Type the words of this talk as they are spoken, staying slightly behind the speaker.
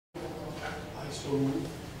So moved.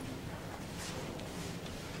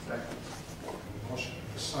 Second. Motion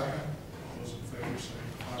and a second. All those in favor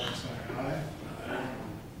signify by saying aye. Aye.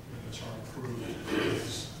 Minutes are approved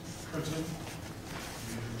as printed.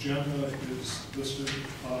 The agenda is listed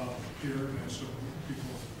here, and so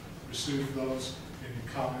people receive those. Any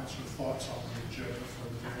comments or thoughts on the agenda for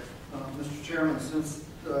the day? Mr. Chairman, since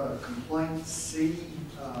complaint C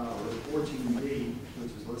or 14B,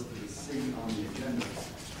 which is listed as C on the agenda,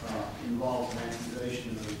 involves an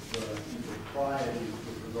accusation of impropriety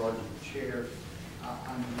with regard to the chair, I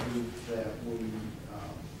move that we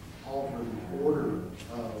alter the order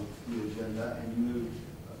of the agenda and move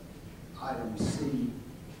item C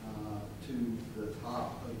to the top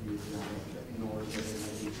of the agenda in order that it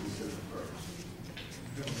may be considered first.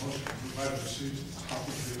 We have a motion to move item C to the top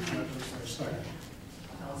of the agenda. Is there a second?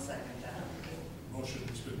 I'll second that. Motion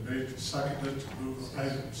has been made and seconded to move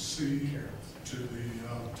item C to the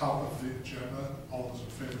top of the agenda. All those in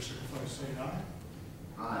favor signify by saying aye.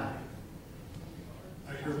 Aye.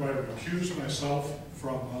 I hereby recuse myself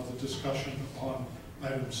from the discussion on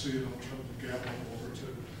item C, and I'll turn the gavel over to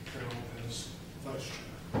Carol as vice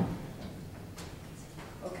chair.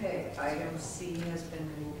 Okay, item C has been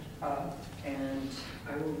moved up, and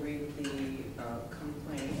I will read the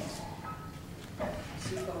complaint.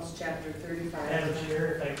 Sioux Falls Chapter 35. Madam Chair,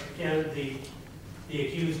 if I can, the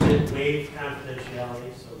accused did waive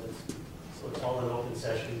confidentiality, so it's all an open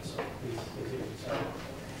session, so please continue. Sorry.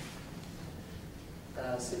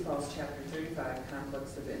 Sioux Falls Chapter 35,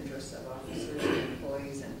 Conflicts of Interest of Officers and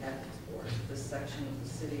Employees and Ethics Board. This section of the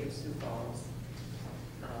City of Sioux Falls,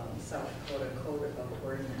 South Dakota Code of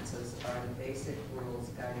Ordinances are the basic rules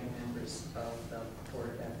guiding members of the Board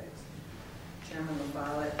of Ethics. Chairman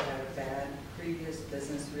LaFollette had a bad previous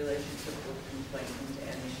business relationship with complainant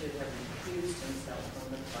and should have recused himself from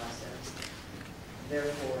the process.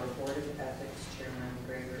 Therefore, Board of Ethics Chairman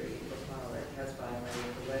Gregory LaFollette has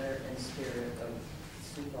violated the letter and spirit of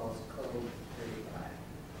Sioux Falls Code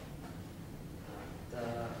 35. The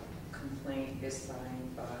complaint is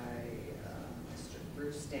signed by Mr.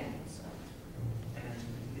 Bruce Danielson and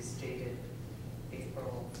is dated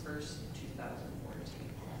April 1st, 2014.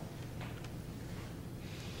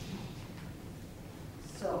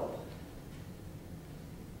 So,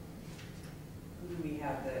 who do we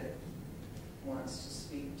have that wants to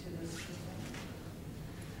speak to this complaint?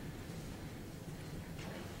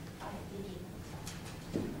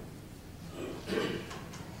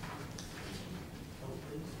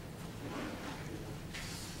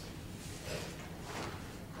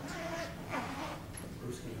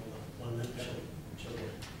 Bruce, can you hold on 1 minute? She'll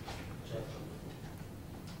get Jeff.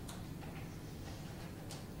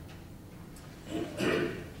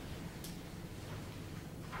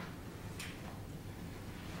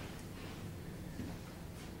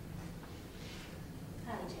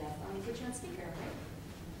 Hi, Jeff. Let me put you on speaker, okay?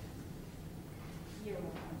 You're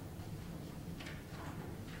welcome.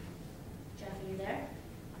 Jeff, are you there?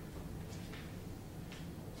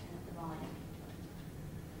 Turn up the volume.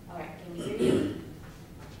 All right, can we hear you?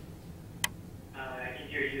 I can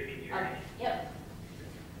hear you. Can you hear me? Yep.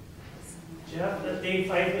 Jeff, Dave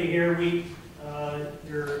Pfeifle here.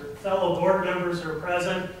 Your fellow board members are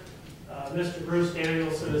present. Mr. Bruce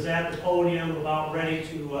Danielson is at the podium, about ready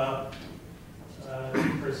to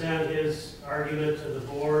present his argument to the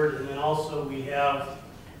board, and then also we have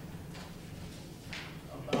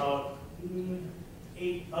about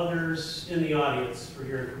 8 others in the audience for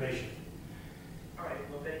your information. All right.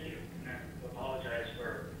 Well, thank you. And I apologize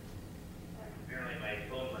for apparently my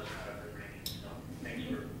phone was not up and ringing. So thanks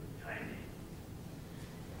for timing me.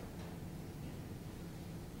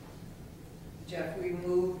 Jeff, we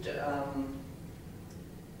moved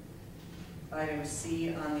item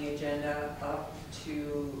C on the agenda up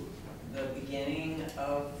to the beginning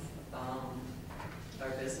of our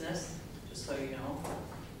business, just so you know.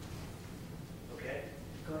 Okay.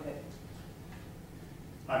 Go ahead.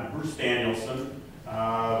 I'm Bruce Danielson.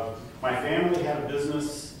 My family had a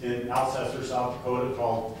business in Alcester, South Dakota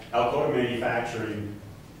called Alcota Manufacturing.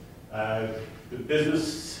 The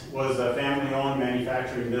business was a family-owned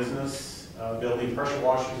manufacturing business, building pressure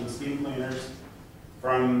washers and steam cleaners.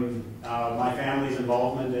 From my family's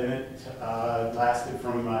involvement in it, lasted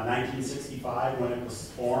from 1965 when it was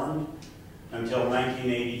formed until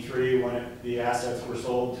 1983 when the assets were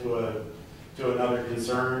sold to another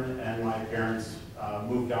concern, and my parents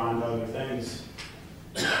moved on to other things.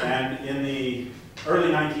 And in the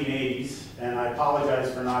early 1980s, and I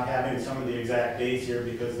apologize for not having some of the exact dates here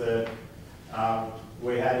because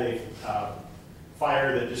we had a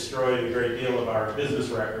fire that destroyed a great deal of our business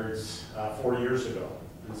records 4 years ago.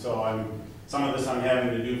 And so I'm some of this I'm having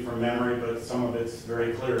to do from memory, but some of it's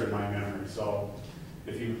very clear in my memory. So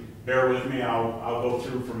if you bear with me, I'll go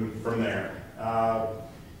through from there.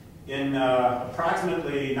 In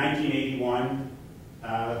approximately 1981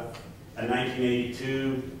 and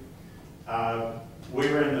 1982, we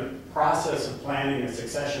were in the process of planning a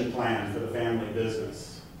succession plan for the family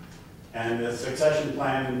business. And the succession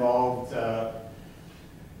plan involved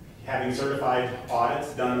having certified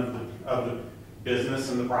audits done of the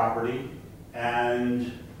business and the property.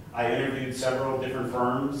 And I interviewed several different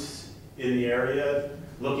firms in the area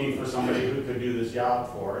looking for somebody who could do this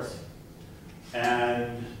job for us.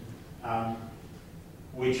 And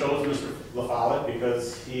we chose Mr. LaFollette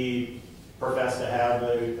because he professed to have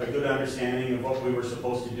a good understanding of what we were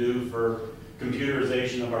supposed to do for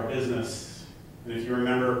computerization of our business. And if you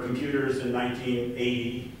remember, computers in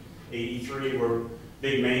 1980, 83 were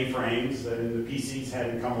big mainframes, and the PCs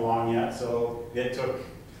hadn't come along yet, so it took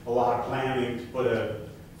a lot of planning to put a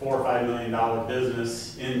 $4 or $5 million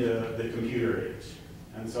business into the computer age.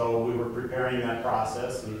 And so we were preparing that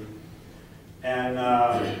process, and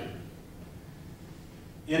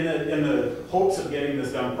in the hopes of getting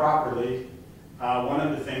this done properly, one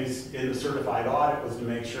of the things in the certified audit was to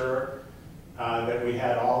make sure that we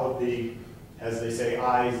had all of the, as they say,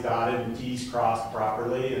 I's dotted and T's crossed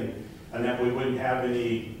properly, and that we wouldn't have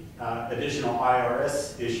any additional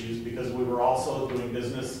IRS issues, because we were also doing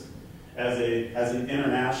business as an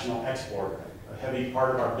international exporter. A heavy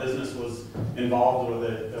part of our business was involved with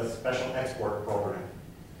a special export program,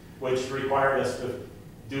 which required us to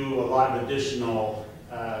do a lot of additional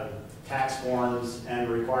tax forms and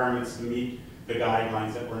requirements to meet the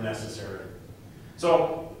guidelines that were necessary.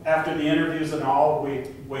 So after the interviews and all,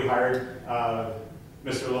 we hired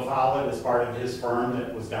Mr. LaFollette as part of his firm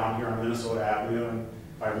that was down here on Minnesota Avenue, and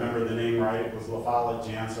if I remember the name right, it was LaFollette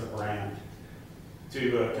Jansa Brand,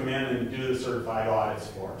 to come in and do the certified audits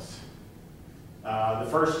for us. The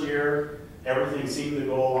first year, everything seemed to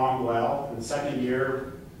go along well, and the second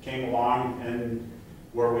year came along and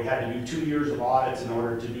where we had to do 2 years of audits in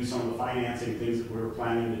order to do some of the financing things that we were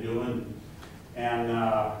planning to do. And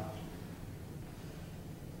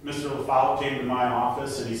Mr. LaFollette came to my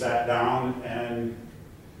office and he sat down and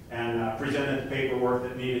presented the paperwork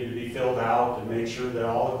that needed to be filled out and made sure that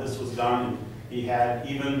all of this was done. And he had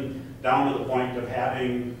even down to the point of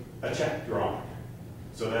having a check drawn,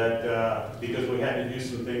 so that because we had to do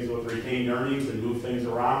some things with retained earnings and move things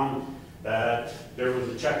around, that there was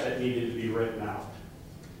a check that needed to be written out.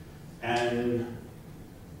 And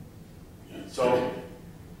so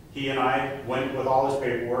he and I went with all his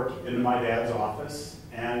paperwork into my dad's office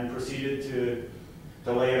and proceeded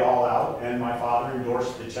to lay it all out, and my father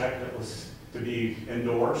endorsed the check that was to be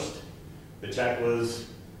endorsed. The check was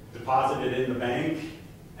deposited in the bank,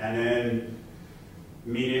 and then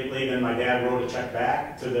immediately then my dad wrote a check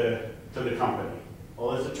back to the company.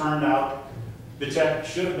 Well, as it turned out, the check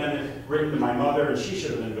should have been written to my mother, and she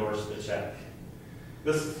should have endorsed the check.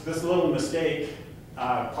 This little mistake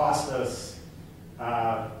cost us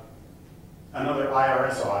another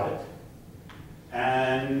IRS audit,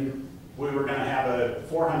 and we were going to have a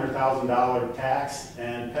 $400,000 tax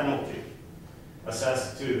and penalty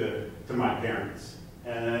assessed to my parents.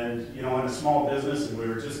 And you know, in a small business, and we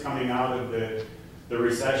were just coming out of the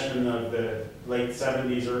recession of the late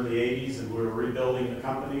 70s, early 80s, and we were rebuilding the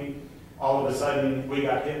company. All of a sudden, we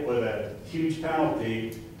got hit with a huge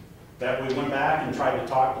penalty that we went back and tried to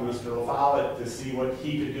talk to Mr. LaFollette to see what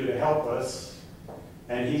he could do to help us,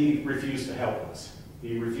 and he refused to help us.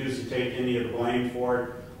 He refused to take any of the blame for it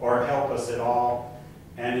or help us at all.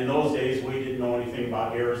 And in those days, we didn't know anything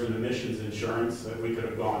about errors and omissions insurance that we could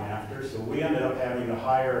have gone after, so we ended up having to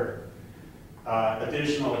hire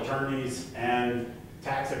additional attorneys and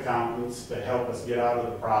tax accountants to help us get out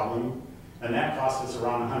of the problem, and that cost us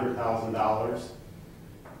around $100,000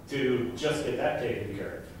 to just get that taken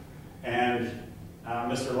care of. And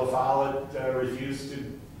Mr. LaFollette refused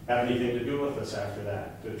to have anything to do with us after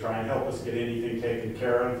that, to try and help us get anything taken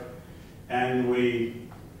care of. And we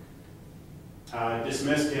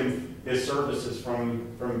dismissed his services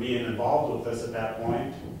from being involved with us at that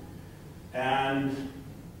point, and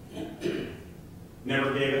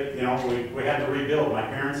never gave it, you know, we had to rebuild. My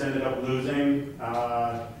parents ended up losing.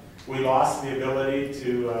 We lost the ability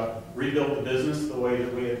to rebuild the business the way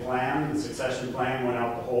that we had planned. The succession plan went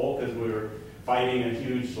out the hole because we were fighting a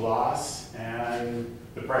huge loss, and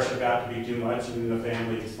the pressure got to be too much, and the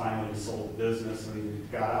family just finally sold the business and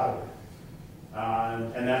got out of it.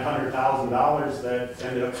 And that $100,000 that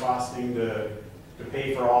ended up costing to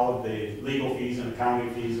pay for all of the legal fees and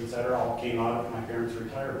accounting fees, et cetera, all came out of my parents'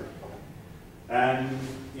 retirement. And,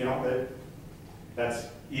 you know, that's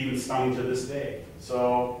even stung to this day.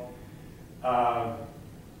 So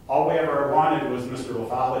all we ever wanted was Mr.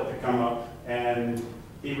 LaFollette to come up, and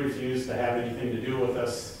he refused to have anything to do with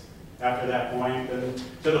us after that point, and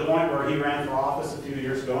to the point where he ran for office a few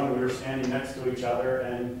years ago, and we were standing next to each other,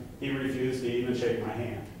 and he refused to even shake my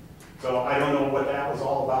hand. So I don't know what that was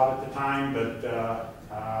all about at the time, but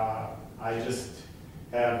I just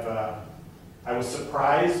have, I was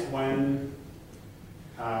surprised when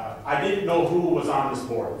I didn't know who was on this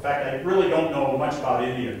board. In fact, I really don't know much about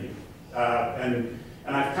any of you.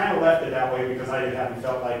 And I've kind of left it that way because I haven't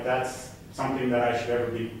felt like that's something that I should ever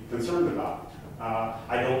be concerned about.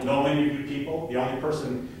 I don't know any of you people. The only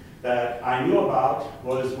person that I knew about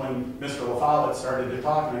was when Mr. LaFollette started to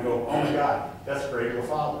talk, and I go, oh my God, that's Gregory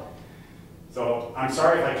LaFollette. So I'm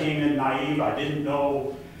sorry if I came in naive. I didn't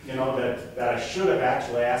know, that I should have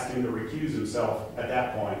actually asked him to recuse himself at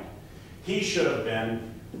that point. He should have been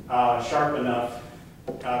sharp enough,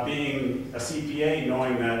 being a CPA,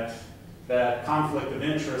 knowing that conflict of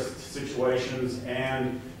interest situations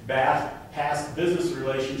and past business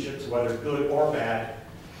relationships, whether good or bad,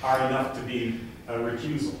 are enough to be a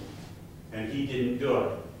recusal. And he didn't do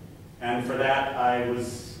it. And for that, I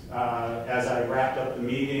was, as I wrapped up the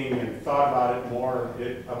meeting and thought about it more,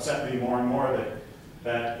 it upset me more and more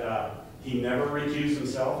that he never recused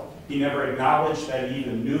himself. He never acknowledged that he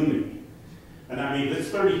even knew me. And I mean, it's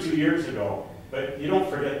 32 years ago, but you don't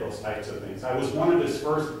forget those types of things. I was one of his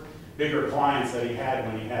first bigger clients that he had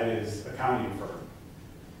when he had his accounting firm.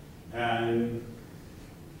 And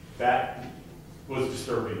that was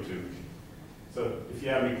disturbing to me. So if you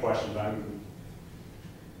have any questions,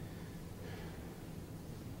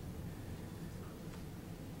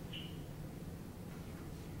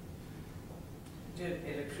 Did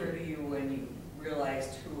it occur to you when you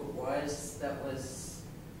realized who it was that was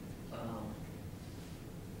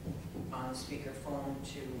on the speakerphone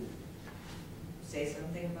to say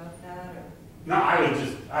something about that? Or? No,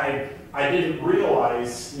 I didn't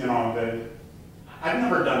realize, that I've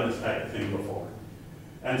never done this type of thing before.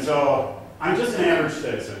 And so I'm just an average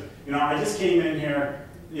citizen. I just came in here,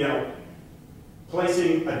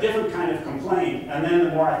 placing a different kind of complaint, and then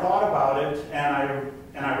the more I thought about it,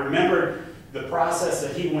 and I remembered the process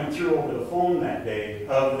that he went through over the phone that day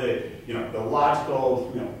of the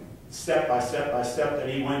logical, step by step by step that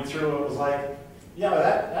he went through, it was like,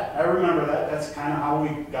 yeah, I remember that. That's kind of how we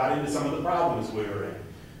got into some of the problems we were in,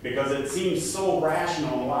 because it seemed so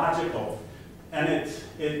rational and logical, and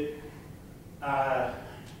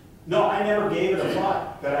no, I never gave it a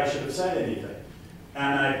thought that I should have said anything,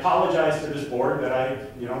 and I apologize to this board that I,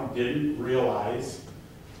 didn't realize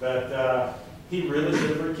that he really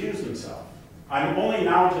should have recused himself. I'm only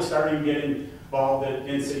now just starting to get involved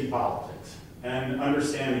in city politics and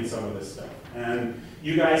understanding some of this stuff. And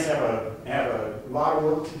you guys have a lot of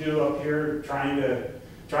work to do up here trying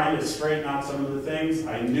to straighten out some of the things.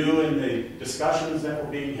 I knew in the discussions that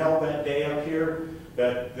were being held that day up here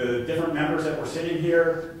that the different members that were sitting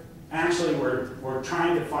here actually were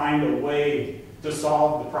trying to find a way to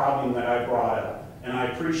solve the problem that I brought up. And I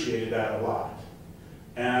appreciated that a lot.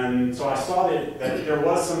 And so I saw that there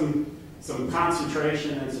was some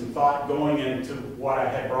concentration and some thought going into what I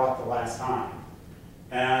had brought the last time.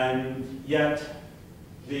 And yet,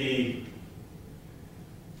 the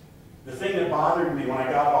thing that bothered me when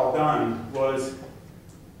I got it all done was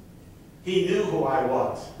he knew who I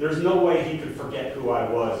was. There's no way he could forget who I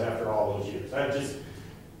was after all those years. I just,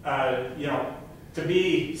 to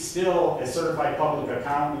be still a certified public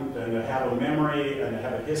accountant and to have a memory and to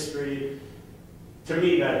have a history, to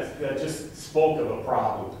me that just spoke of a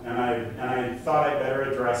problem. And I thought I'd better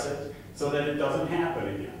address it so that it doesn't happen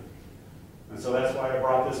again. And so that's why I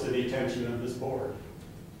brought this to the attention of this board.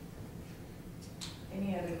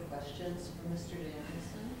 Any other questions for Mr.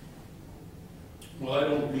 Danielson? Well, I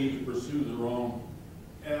don't mean to pursue the wrong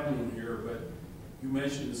avenue here, but you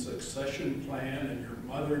mentioned the succession plan and your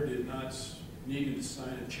mother did not need to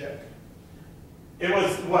sign a check. There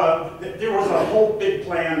was a whole big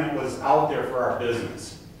plan that was out there for our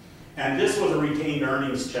business. And this was a retained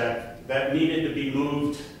earnings check that needed to be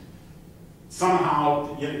moved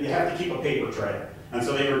somehow. You have to keep a paper trail. And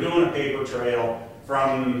so they were doing a paper trail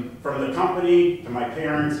from the company to my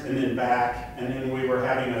parents and then back, and then we were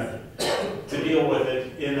having to deal with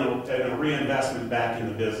it in a reinvestment back in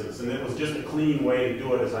the business. And it was just a clean way to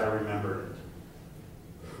do it as I remember it.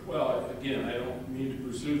 Well, again, I don't mean to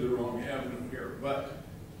pursue the wrong avenue here, but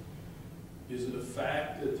is it a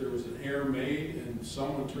fact that there was an error made and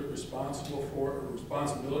someone took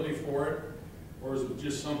responsibility for it, or is it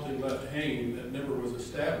just something left hanging that never was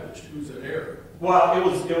established? Who's at error?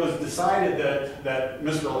 Well, it was decided that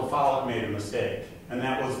Mr. LaFollette made a mistake, and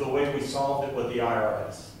that was the way we solved it with the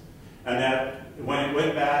IRS. And that when it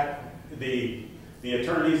went back, the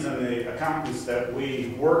attorneys and the accountants that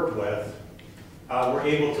we worked with were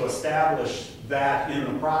able to establish that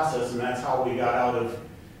in the process, and that's how we got out of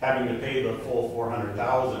having to pay the full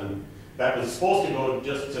 $400,000. That was supposed to go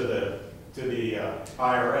just to the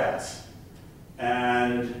IRS,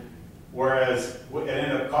 and whereas it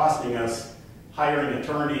ended up costing us hiring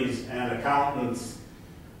attorneys and accountants,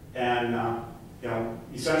 and you know,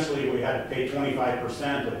 essentially we had to pay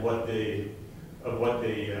 25% of what the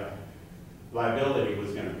liability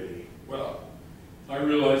was going to be. Well, I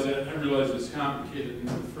realize that. I realize it's complicated,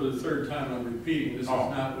 and for the third time I'm repeating, this is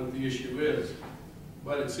not what the issue is.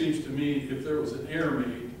 But it seems to me if there was an error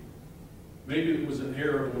made, maybe it was an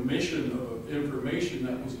error of omission of information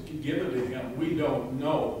that was given to him. We don't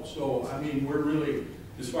know. So, I mean, we're really,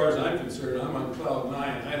 as far as I'm concerned, I'm on cloud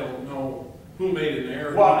nine. I don't know who made an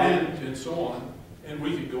error, Well, and so on. And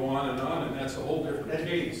we could go on, and that's a whole different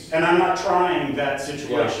case. And I'm not trying that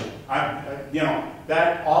situation. You know,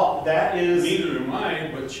 that is. Neither am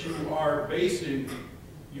I, but you are basing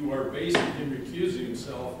him recusing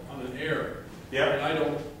himself on an error. Yeah. And I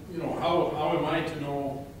don't, you know, how am I to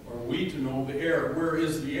know, or we to know the error? Where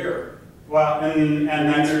is the error? Well, and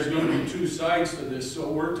There's going to be two sides to this, so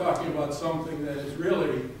we're talking about something that is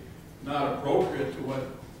really not appropriate to what.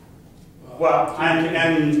 Well,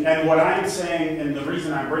 and what I'm saying, and the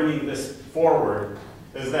reason I'm bringing this forward,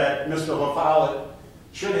 is that Mr. LaFollette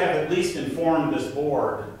should have at least informed this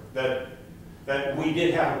board that we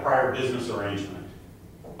did have a prior business arrangement.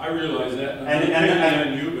 I realize that, and I'm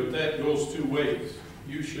depending on you, but that goes two ways.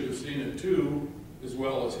 You should have seen it too, as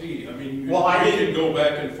well as he. I mean, well, I can go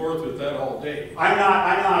back and forth with that all day. I'm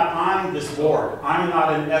not on this board. I'm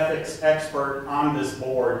not an ethics expert on this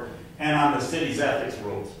board and on the city's ethics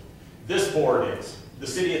rules. This board is. The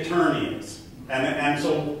city attorney is. And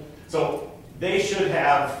so they should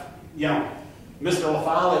have, you know, Mr.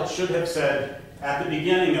 LaFollette should have said at the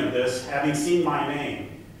beginning of this, having seen my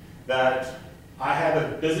name, that I had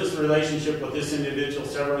a business relationship with this individual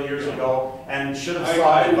several years ago and should have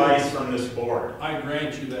sought advice from this board. I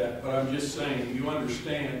grant you that, but I'm just saying, you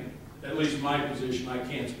understand, at least my position, I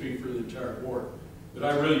can't speak for the entire board, but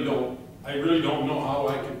I really don't know how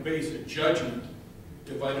I can base a judgment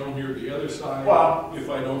if I don't hear the other side, well, if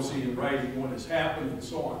I don't see in writing what has happened and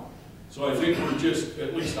so on. So I think we're just,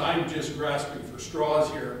 at least I'm just grasping for straws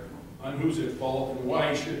here on who's at fault and why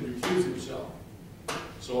he should recuse himself.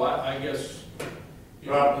 So I guess,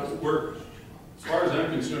 you know, we're, as far as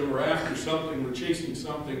I'm concerned, we're after something, we're chasing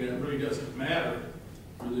something that really doesn't matter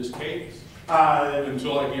for this case.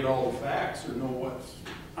 Until I get all the facts or know what's...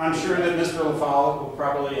 I'm sure that Mr. LaFollette will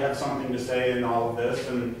probably have something to say in all of this,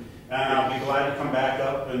 and I'll be glad to come back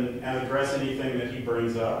up and address anything that he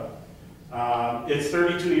brings up. It's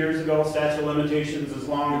 32 years ago, statute of limitations is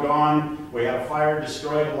long gone. We had a fire,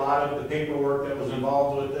 destroyed a lot of the paperwork that was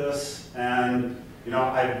involved with this, and you know,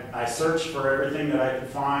 I searched for everything that I could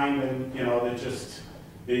find, and you know,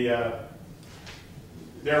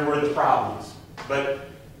 there were the problems. But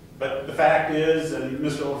the fact is, and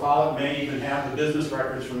Mr. LaFollette may even have the business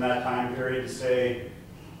records from that time period to say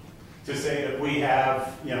that we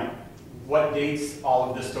have, you know, what dates all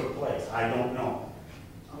of this took place. I don't know.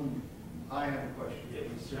 I have a question.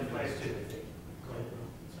 Go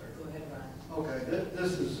ahead, Ron. Okay,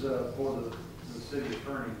 this is for the city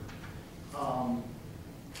attorney. I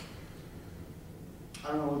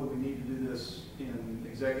don't know whether we need to do this in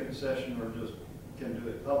executive session or just can do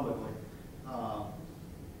it publicly.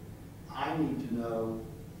 I need to know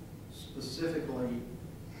specifically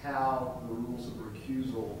how the rules of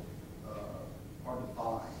recusal are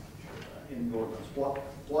defined in the ordinance.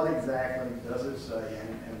 What exactly does it say,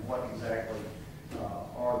 and what exactly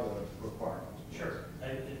are the requirements? Sure.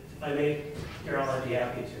 If I may, Carol, I'd be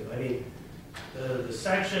happy to. I mean, the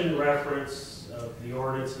section reference of the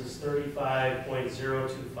ordinance is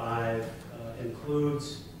 35.025,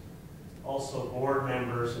 includes also board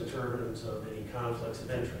members in terms of any conflicts of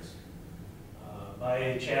interest.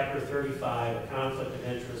 By Chapter 35, a conflict of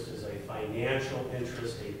interest is a financial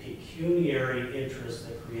interest, a pecuniary interest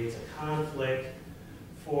that creates a conflict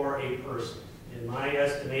for a person. In my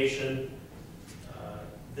estimation,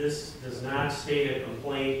 this does not state a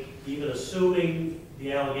complaint, even assuming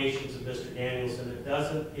the allegations of Mr. Danielson. It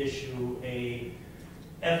doesn't issue a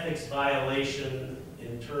ethics violation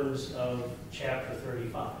in terms of Chapter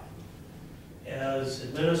 35. As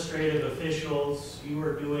administrative officials, you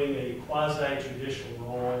are doing a quasi-judicial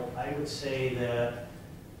role. I would say that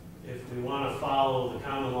if we want to follow the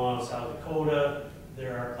common law of South Dakota,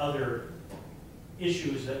 there are other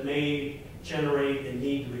issues that may generate a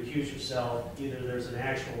need to recuse yourself. Either there's an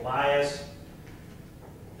actual bias,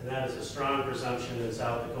 and that is a strong presumption in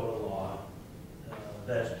South Dakota law,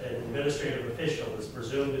 that an administrative official is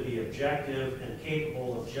presumed to be objective and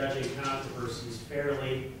capable of judging controversies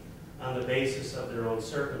fairly on the basis of their own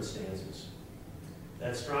circumstances.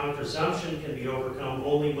 That strong presumption can be overcome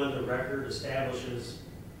only when the record establishes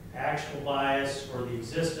actual bias or the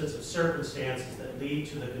existence of circumstances that lead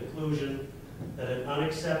to the conclusion that an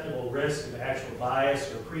unacceptable risk of actual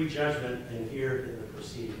bias or prejudgment inhered in the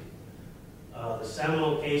proceeding. The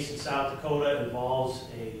seminal case in South Dakota involves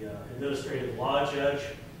an administrative law judge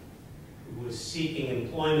who was seeking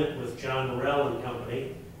employment with John Morrell and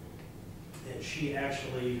Company, and she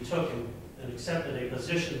actually took and accepted a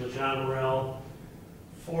position with John Morrell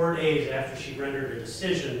 4 days after she rendered a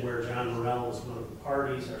decision where John Morrell was one of the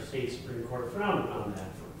parties. Our state Supreme Court frowned upon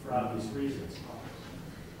that for obvious reasons.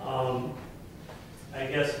 I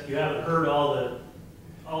guess you haven't heard all the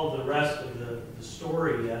rest of the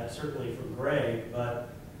story yet, certainly from Greg,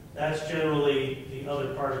 but that's generally the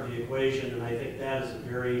other part of the equation, and I think that is a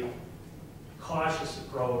very cautious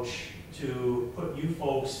approach to put you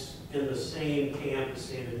folks in the same camp as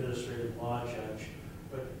state administrative law judge.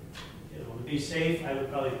 But you know, to be safe, I would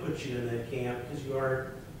probably put you in that camp because you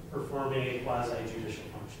are performing a quasi-judicial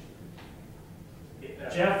function.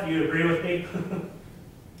 Jeff, do you agree with me?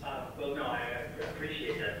 Well, no, I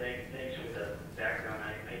appreciate that. Thanks for the background.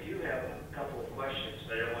 I do have a couple of questions,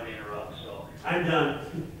 but I don't want to interrupt, so. I'm done.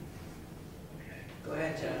 Okay. Go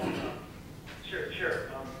ahead, Jeff. Sure.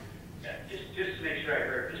 Just to make sure I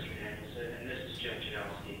heard Mr. Danielson, and this is Jim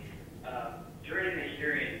Janowski. During the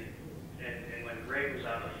hearing, and when Greg was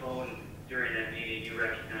on the phone during that meeting, you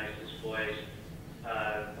recognized his voice.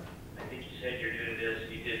 I think you said you're doing this,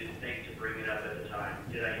 you didn't think to bring it up at the time.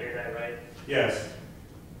 Did I hear that right? Yes.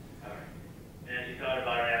 All right. And as you thought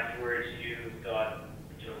about it afterwards, you thought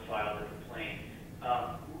to file the complaint.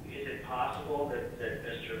 Is it possible that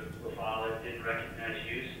Mr. LaFollette didn't recognize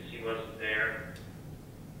you since he wasn't there?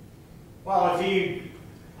 Well,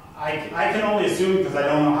 I can only assume, because I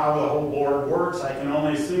don't know how the whole board works, I can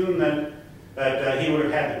only assume that he would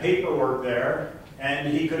have had the paperwork there, and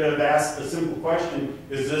he could have asked the simple question,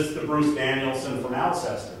 is this the Bruce Danielson from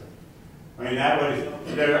Alcester? I mean,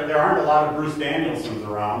 there aren't a lot of Bruce Danielsons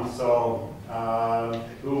around, so,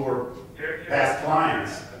 who were past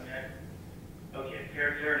clients. Okay,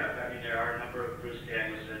 fair enough. I mean, there are a number of Bruce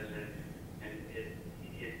Danielsons, and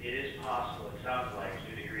it is possible, it sounds like,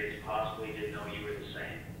 to a degree, it's possible he didn't know you were the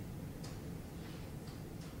same.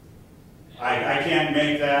 I can't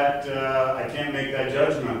make that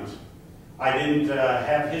judgment. I didn't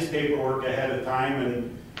have his paperwork ahead of time,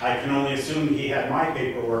 and I can only assume he had my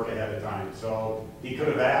paperwork ahead of time, so he could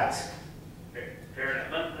have asked. Fair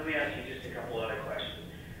enough. Let me ask you just a couple other questions.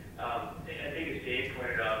 I think as Dave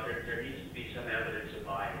pointed out, there needs to be some evidence of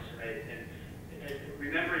bias. And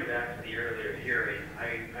remembering back to the earlier hearing,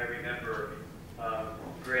 I remember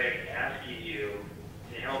Greg asking you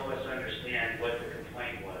to help us understand what the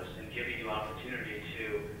complaint was and giving you opportunity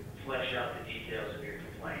to flesh out the details of your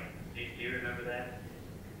complaint. Do you remember that?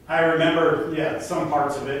 I remember, yeah, some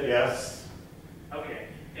parts of it, yes. Okay.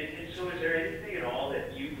 And so is there anything at all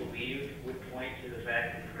that you believe would point to the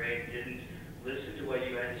fact that Greg didn't listen to what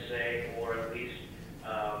you had to say, or at least,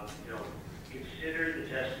 consider the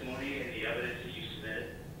testimony and the evidence that you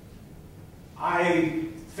submitted? I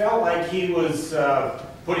felt like he was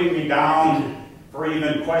putting me down for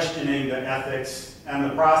even questioning the ethics and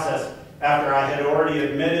the process after I had already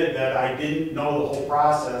admitted that I didn't know the whole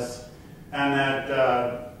process, and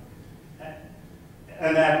that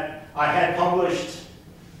I had published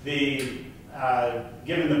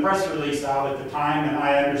given the press release out at the time, and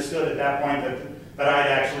I understood at that point that I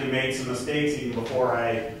had actually made some mistakes even before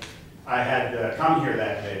I had come here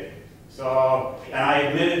that day. So, and I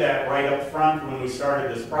admitted that right up front when we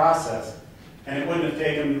started this process, and it wouldn't have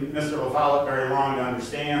taken Mr. LaFollette very long to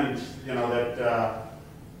understand,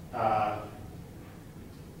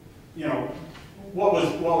 what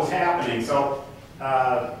was happening. So.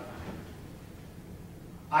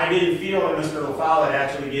 I didn't feel that Mr. LaFollette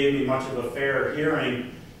actually gave me much of a fair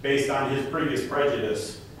hearing based on his previous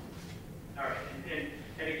prejudice. All right,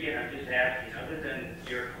 and again, I'm just asking, other than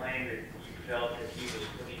your claim that you felt that he was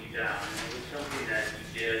putting you down, and it was something that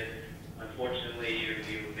you did, unfortunately, you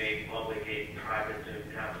made public a private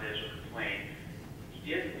and confidential complaint.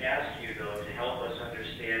 He did ask you, though, to help us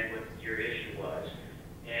understand what your issue was.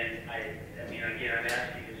 And I mean, again, I'm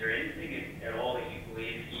asking, is there anything at all that you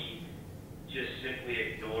believe he just simply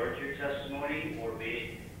ignored your testimony or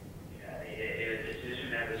made a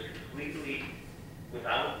decision that was completely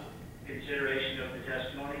without consideration of the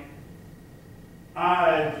testimony?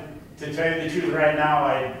 To tell you the truth, right now,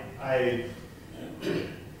 I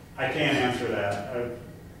can't answer that.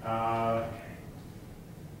 All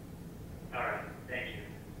right, thank you.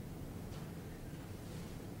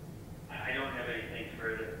 I don't have anything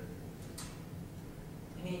further.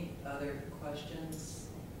 Any other questions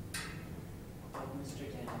of Mr.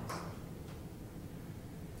 Daniels?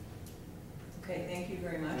 Okay, thank you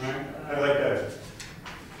very much. All right. I'd like to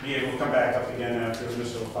be able to come back up again after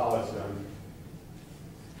Mr. LaFollette's done.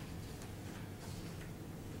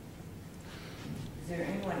 Is there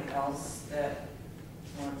anyone else that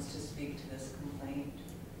wants to speak to this complaint?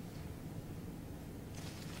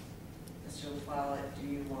 Mr. LaFollette, do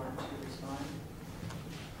you want to respond?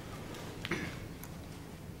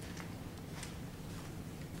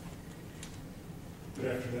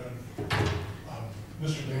 Good afternoon.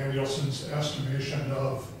 Mr. Danielson's estimation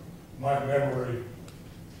of my memory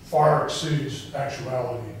far exceeds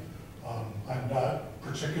actuality. I'm not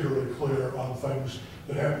particularly clear on things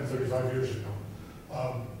that happened 35 years ago.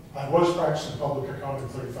 I was practicing public accounting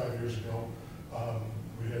 35 years ago.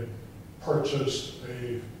 We had purchased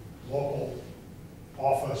a local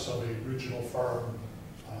office of a regional firm,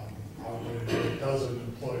 probably a dozen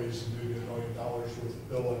employees and maybe $1 million worth of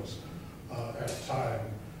billings at the time.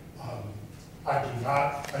 I did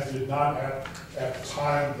not at the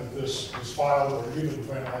time that this was filed, or even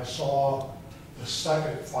when I saw the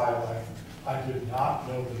second filing, I did not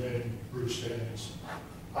know the name Bruce Danielson.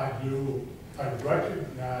 I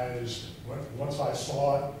recognized, once I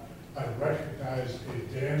saw it, I recognized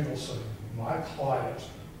a Danielson. My client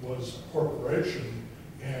was a corporation,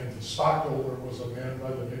 and the stockholder was a man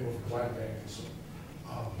by the name of Glenn Danielson.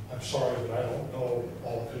 I'm sorry that I don't know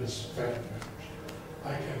all of his family members.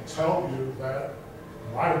 I can tell you that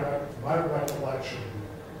my recollection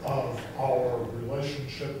of our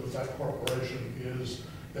relationship with that corporation is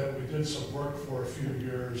that we did some work for a few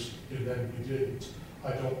years and then we didn't.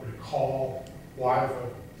 I don't recall why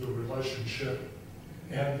the relationship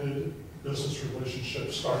ended, business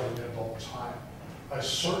relationship started and all the time. I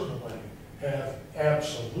certainly have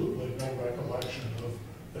absolutely no recollection of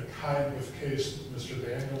the kind of case that Mr.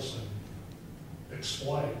 Danielson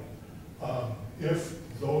explained. If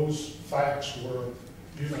those facts were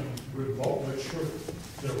even remotely true,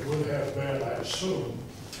 there would have been, I assume,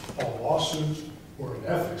 a lawsuit or an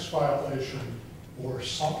ethics violation or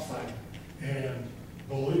something. And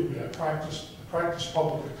believe me, I practiced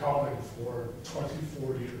public accounting for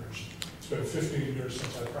 24 years. It's been 15 years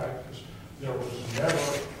since I practiced. There was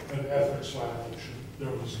never an ethics violation. There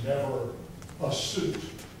was never a suit.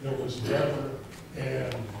 There was never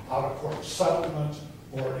an out-of-court settlement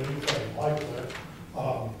or anything like that.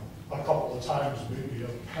 A couple of times maybe a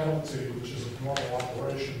penalty, which is a normal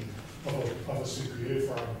operation of a CPA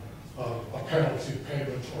firm, a penalty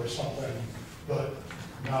payment or something, but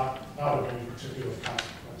not of any particular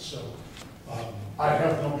consequence. So I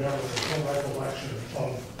have no memory, no recollection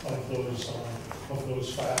of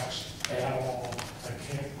those facts at all. I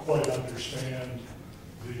can't quite understand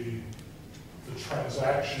the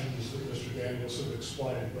transactions that Mr. Danielson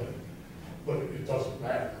explained, but it doesn't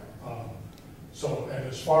matter. And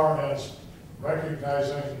as far as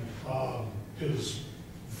recognizing his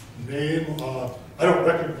name, I don't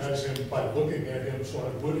recognize him by looking at him, so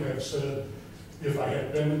I would have said if I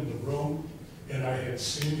had been in the room and I had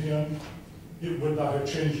seen him, it would not have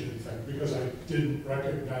changed anything because I didn't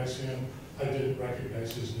recognize him, I didn't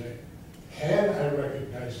recognize his name. Had I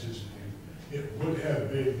recognized his name, it would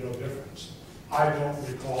have made no difference. I don't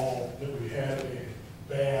recall that we had a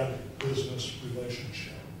bad business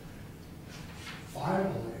relationship.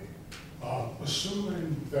 Finally,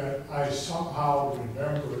 assuming that I somehow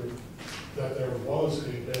remembered that there was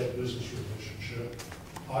a bad business relationship,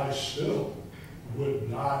 I still would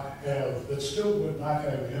not have, that still would not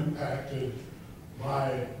have impacted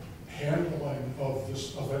my handling of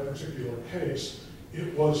that particular case.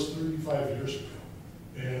 It was 35 years ago.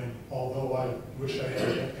 And although I wish I had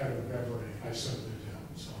that kind of memory, I simply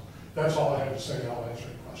don't. So that's all I have to say. I'll answer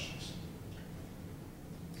your questions.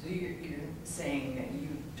 So you're saying that you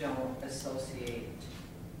don't associate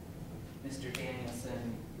Mr.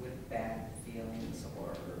 Danielson with bad feelings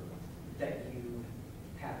or that you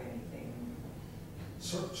have anything?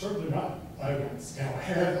 Certainly not.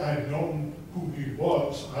 Had I known who he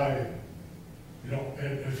was, and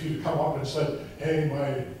if he'd come up and said, hey,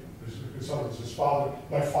 his father,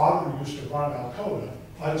 my father used to run Alcoa,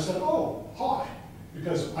 I'd have said, oh, hi,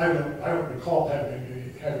 because I don't recall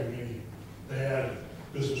having any bad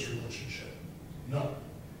business relationship. No.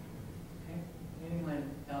 Okay. Anyone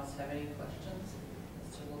else have any questions?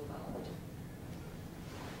 Mr. LaFollette?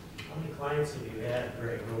 I'm inclined clients have you had,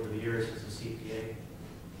 Greg, over the years as a CPA?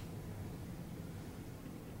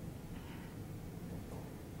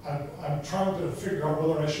 I'm trying to figure out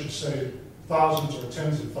whether I should say thousands or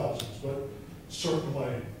tens of thousands, but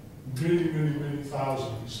certainly many, many, many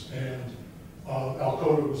thousands. And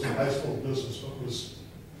Alcoa was a high school business, but was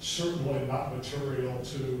certainly not material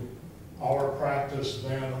to our practice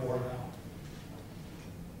then or now.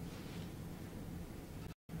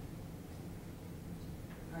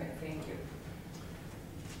 All right, thank you.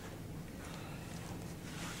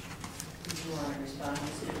 Did you want to respond,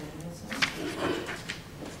 Mr. Danielson?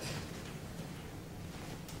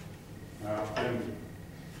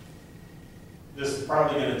 This is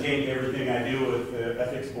probably going to taint everything I do with the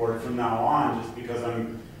ethics board from now on, just because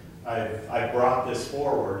I brought this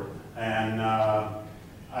forward, and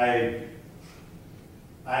I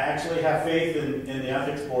actually have faith in the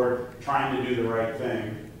ethics board trying to do the right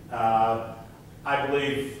thing. I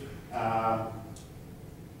believe that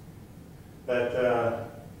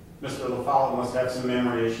Mr. LaFollette must have some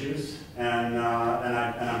memory issues, and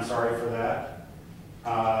I'm sorry for that.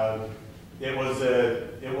 It was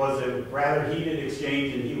a rather heated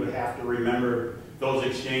exchange, and he would have to remember those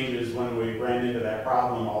exchanges when we ran into that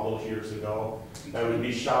problem all those years ago. I would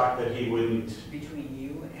be shocked that he wouldn't. Between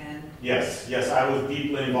you and? Yes, I was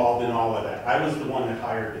deeply involved in all of that. I was the one that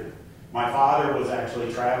hired him. My father was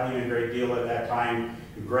actually traveling a great deal at that time.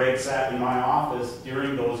 Greg sat in my office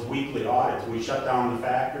during those weekly audits. We shut down the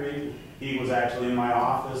factory. He was actually in my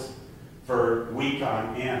office for a week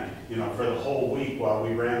on end, for the whole week while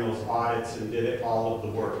we ran those audits and did all of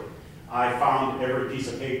the work. I found every piece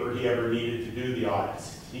of paper he ever needed to do the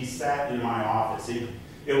audits. He sat in my office.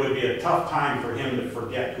 It would be a tough time for him to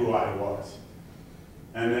forget who I was.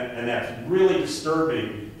 And that's really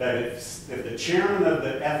disturbing that if the chairman of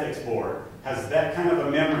the ethics board has that kind of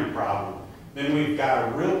a memory problem, then we've got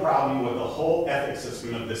a real problem with the whole ethics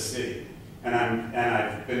system of this city. And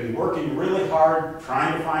I've been working really hard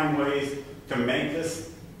trying to find ways to make this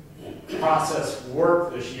process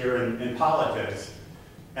work this year in politics.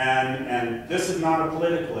 And this is not a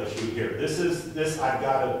political issue here. I've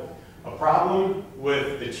got a problem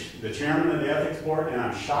with the chairman of the ethics board, and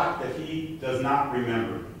I'm shocked that he does not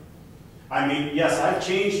remember. I mean, yes, I've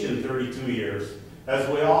changed in 32 years, as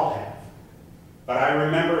we all have. But I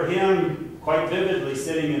remember him quite vividly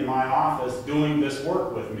sitting in my office doing this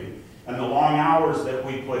work with me, and the long hours that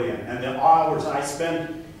we put in, and the hours I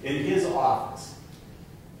spent in his office.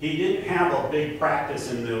 He didn't have a big practice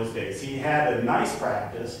in those days. He had a nice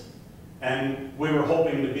practice, and we were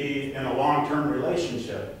hoping to be in a long-term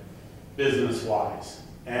relationship, business-wise.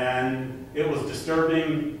 And it was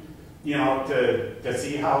disturbing, to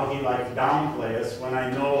see how he liked to downplay us when I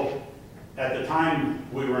know at the time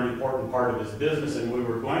we were an important part of his business, and we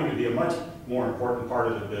were going to be a much more important part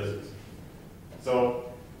of the business. So,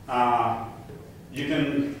 I'm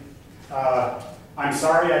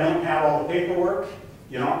sorry I don't have all the paperwork.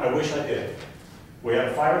 I wish I did. We had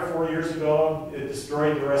a fire 4 years ago. It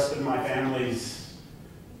destroyed the rest of my family's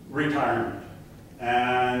retirement.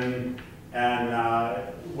 And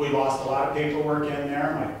we lost a lot of paperwork in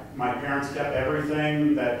there. My parents kept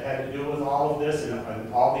everything that had to do with all of this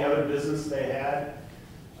and all the other business they had.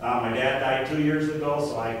 My dad died 2 years ago,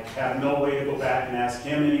 so I have no way to go back and ask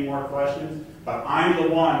him any more questions. But I'm the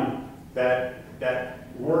one that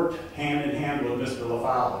worked hand in hand with Mr.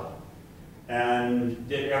 LaFollette and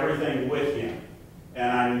did everything with him.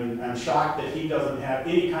 And I'm shocked that he doesn't have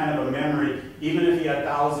any kind of a memory, even if he had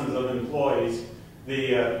thousands of employees.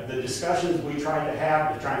 The discussions we tried to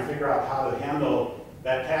have to try and figure out how to handle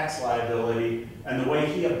that tax liability and the way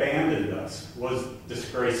he abandoned us was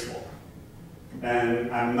disgraceful.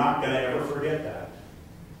 And I'm not going to ever forget that.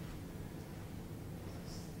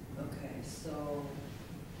 Okay, so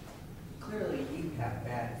clearly you have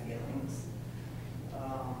bad feelings. I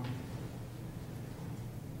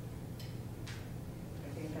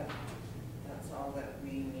think that's all that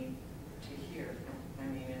we need to hear. I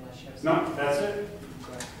mean, unless you have something. No, that's it.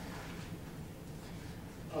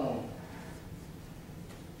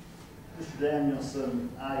 Mr. Danielson,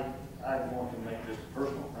 I want to make this a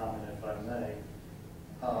personal comment, if I may.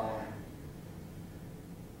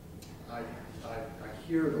 I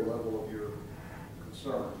hear the level of your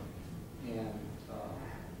concern and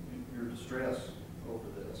your distress over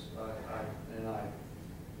this.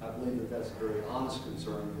 I believe that that's a very honest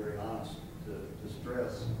concern, very honest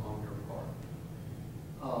distress on your part.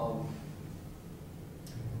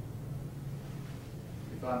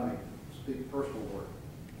 If I may speak a personal word,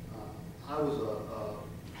 I was a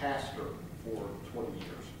pastor for 20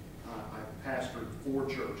 years. I pastored 4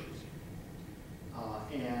 churches.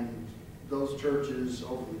 And those churches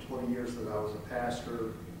over the 20 years that I was a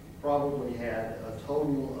pastor probably had a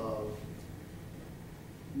total of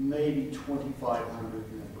maybe 2,500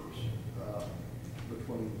 members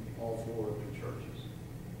between all 4 of the churches.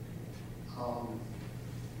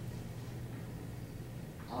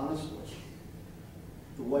 Honestly,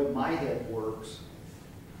 the way my head works,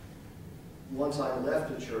 once I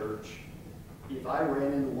left a church, if I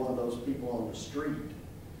ran into one of those people on the street,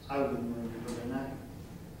 I wouldn't remember their name.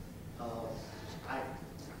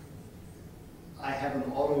 I have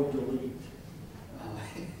an auto-delete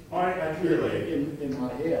I can relate. in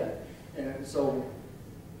my head. And so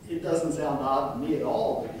it doesn't sound odd to me at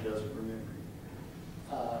all that he doesn't remember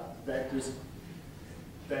you.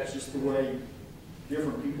 That's just the way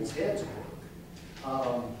different people's heads work.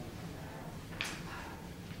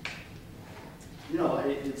 You know,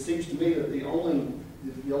 it seems to me that the only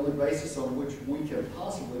basis on which we can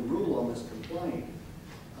possibly rule on this complaint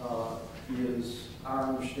is our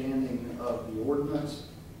understanding of the ordinance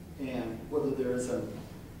and whether there is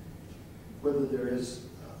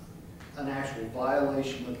an actual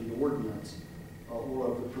violation of the ordinance or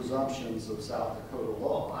of the presumptions of South Dakota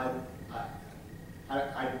law.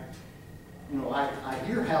 I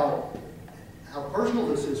hear how personal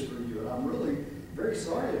this is for you, and I'm really very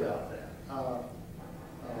sorry about that.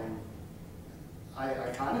 I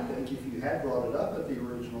kind of think if you had brought it up at the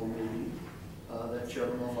original meeting, that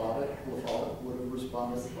Chairman LaFollette would have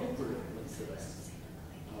responded appropriately to that.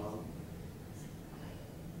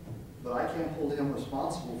 But I can't hold him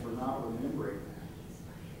responsible for not remembering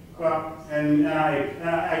that. Well, and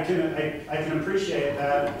I can appreciate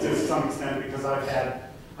that to some extent because I've had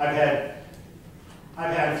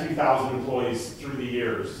a few thousand employees through the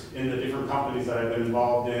years in the different companies that I've been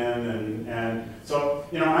involved in, and so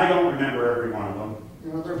I don't remember every one of them.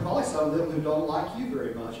 There are probably some of them who don't like you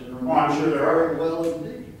very much and remember I'm sure there are. very well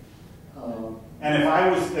indeed. And if I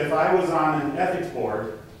was on an ethics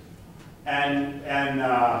board and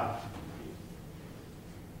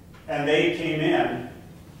they came in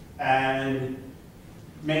and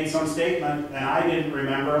made some statement and I didn't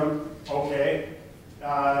remember them, okay.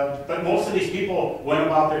 But most of these people went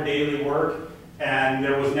about their daily work and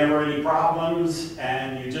there was never any problems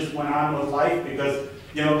and you just went on with life because,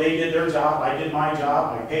 they did their job, I did my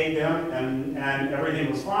job, I paid them and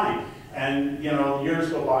everything was fine. And, years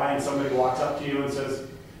go by and somebody walks up to you and says,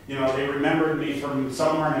 they remembered me from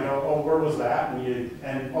somewhere and I go, oh, where was that?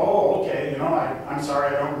 Oh, okay, I'm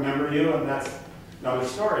sorry, I don't remember you, and that's another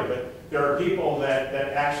story. But there are people that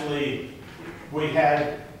actually we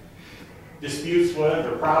had disputes with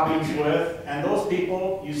or problems with, and those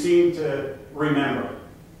people you seem to remember,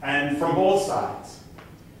 and from both sides.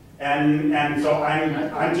 And so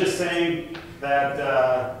I'm just saying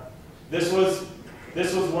that this was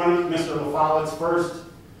one of Mr. LaFollette's first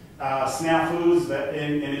snafus that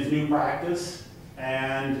in his new practice,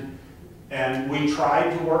 and we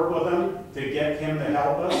tried to work with him to get him to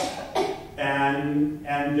help us, and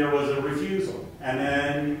there was a refusal, and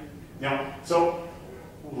then so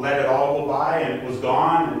let it all go by, and it was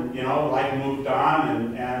gone, and life moved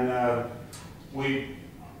on, and we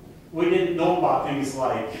didn't know about things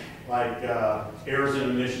like errors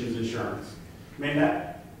and omissions insurance. I mean,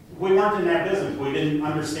 we weren't in that business. We didn't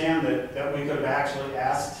understand that we could have actually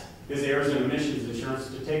asked his errors and omissions insurance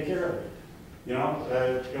to take care of it.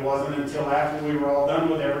 It wasn't until after we were all done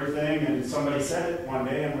with everything and somebody said it one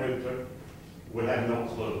day and we had no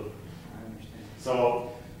clue. I understand.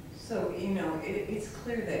 So it's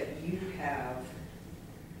clear that you have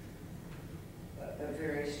a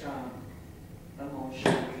very strong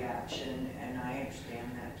emotional reaction, and I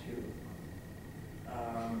understand that too.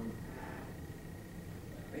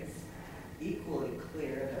 It's equally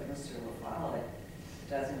clear that Mr. LaFollette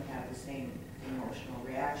doesn't have the same emotional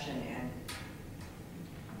reaction, and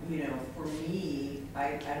for me,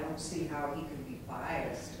 I don't see how he could be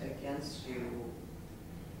biased against you.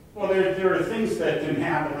 Well, there are things that can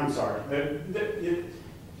happen. I'm sorry.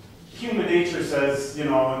 Human nature says,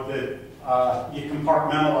 that you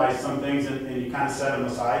compartmentalize some things and you kind of set them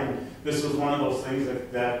aside. And this was one of those things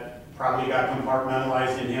that probably got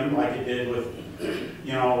compartmentalized in him, like it did with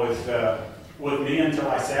me, until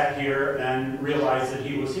I sat here and realized that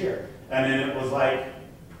he was here. And then it was like,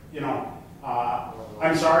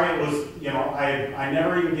 I'm sorry. It was, I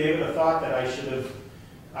never even gave it a thought that I should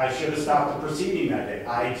have stopped the proceeding that day.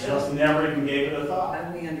 I just never even gave it a thought.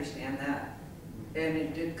 And we understand that. And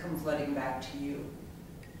it did come flooding back to you.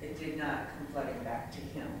 It did not come flooding back to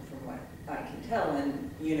him, from what I can tell. And,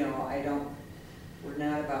 we're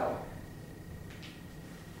not about,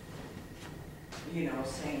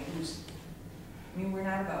 saying I mean, we're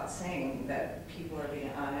not about saying that people are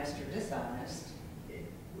being honest or dishonest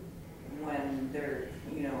when there,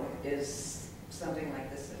 you know, is something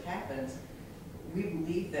like this that happens. We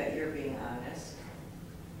believe that you're being honest.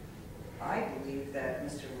 I believe that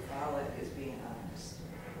Mr. LaFollette is being honest.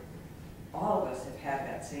 All of us have had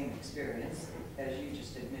that same experience, as you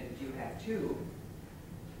just admitted you have too.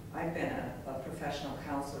 I've been a professional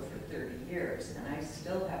counselor for 30 years, and I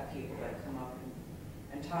still have people that come up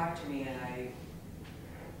and talk to me, and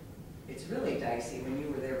it's really dicey when you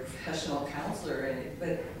were their professional counselor,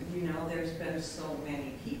 but you know, there's been so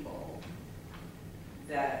many people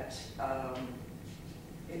that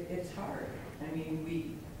it's hard. I mean,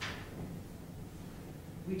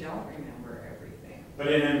 we don't remember everything. But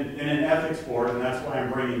in an ethics board, and that's why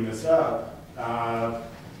I'm bringing this up, and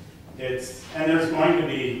there's going to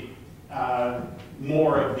be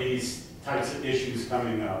more of these types of issues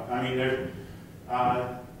coming up. I mean,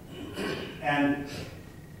 and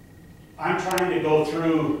I'm trying to go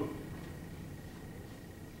through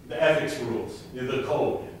the ethics rules, the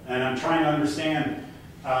code, and I'm trying to understand,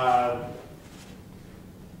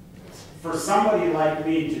 for somebody like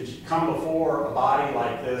me to come before a body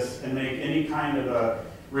like this and make any kind of a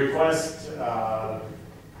request,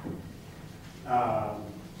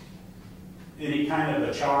 any kind of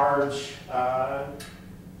a charge,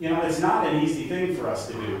 you know, it's not an easy thing for us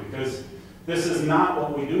to do, because this is not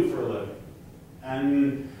what we do for a living.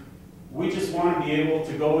 And we just want to be able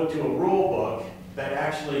to go to a rule book that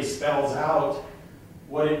actually spells out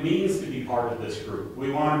what it means to be part of this group.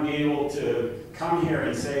 We want to be able to come here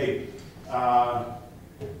and say, I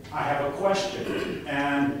have a question,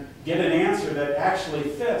 and get an answer that actually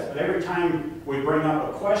fits. But every time we bring up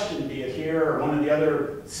a question, be it here or one of the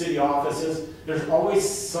other city offices, there's always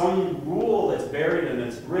some rule that's buried and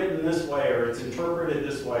it's written this way or it's interpreted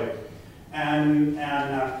this way. And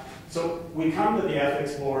so we come to the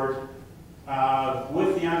ethics board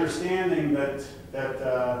with the understanding that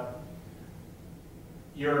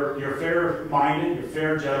you're fair-minded, you're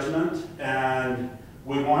fair judgment, and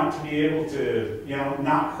we want to be able to, you know,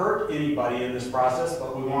 not hurt anybody in this process,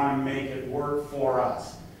 but we want to make it work for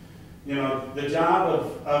us. You know, the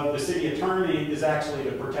job of the city attorney is actually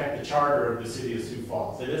to protect the charter of the city of Sioux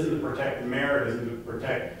Falls. It isn't to protect the mayor, it isn't to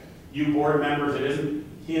protect you board members, it isn't,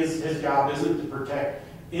 his job isn't to protect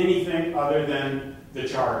anything other than the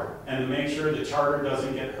charter, and to make sure the charter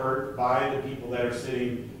doesn't get hurt by the people that are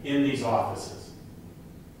sitting in these offices.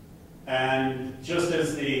 And just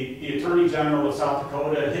as the Attorney General of South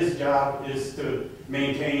Dakota, his job is to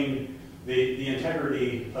maintain the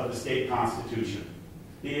integrity of the state constitution.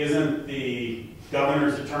 He isn't the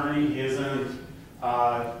governor's attorney, he isn't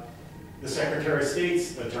the Secretary of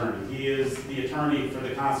State's attorney. He is the attorney for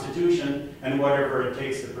the Constitution and whatever it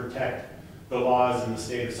takes to protect the laws in the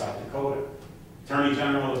state of South Dakota. Attorney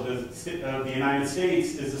General of the United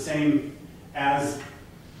States is the same as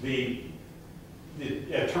the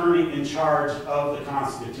attorney in charge of the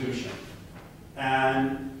Constitution.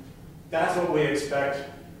 And that's what we expect,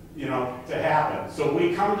 you know, to happen. So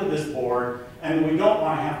we come to this board and we don't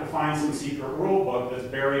want to have to find some secret rule book that's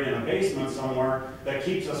buried in a basement somewhere that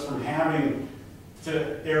keeps us from having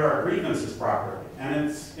to air our grievances properly. And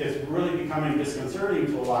it's really becoming disconcerting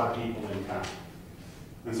to a lot of people in town.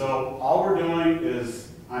 And so all we're doing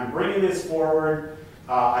is I'm bringing this forward.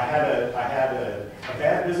 I had a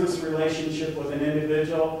bad business relationship with an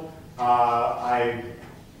individual. I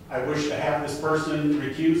wish to have this person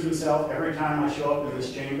recuse himself every time I show up in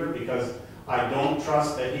this chamber, because I don't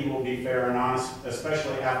trust that he will be fair and honest,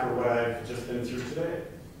 especially after what I've just been through today.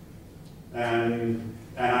 And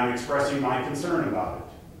I'm expressing my concern about it.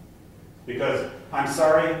 Because I'm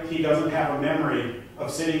sorry he doesn't have a memory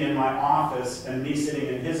of sitting in my office and me sitting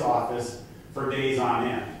in his office for days on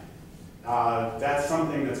end. That's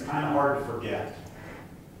something that's kind of hard to forget.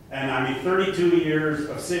 And I mean, 32 years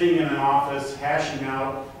of sitting in an office, hashing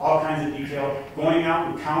out all kinds of detail, going out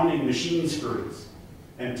and counting machine screws,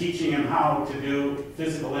 and teaching him how to do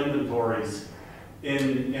physical inventories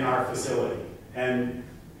in our facility. And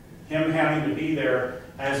him having to be there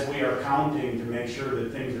as we are counting to make sure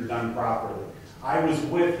that things are done properly. I was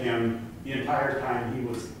with him the entire time he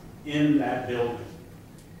was in that building.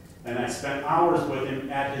 And I spent hours with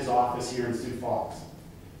him at his office here in Sioux Falls.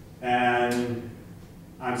 And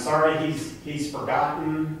I'm sorry he's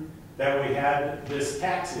forgotten that we had this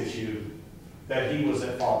tax issue that he was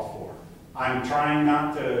at fault for. I'm trying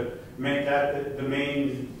not to make that the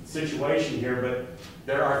main situation here, but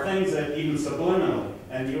there are things that even subliminally,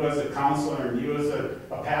 and you as a counselor and you as a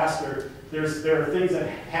pastor, there are things that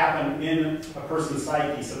happen in a person's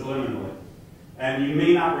psyche subliminally. And you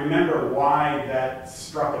may not remember why that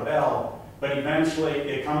struck a bell but eventually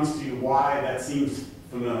it comes to why that seems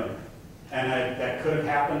familiar. And that could have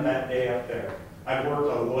happened that day up there. I've worked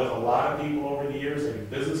with a lot of people over the years in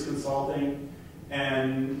business consulting,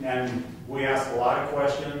 and we ask a lot of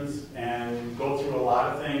questions and go through a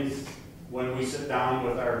lot of things when we sit down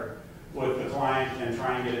with the client and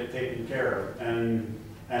try and get it taken care of. And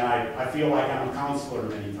I feel like I'm a counselor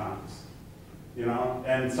many times, you know,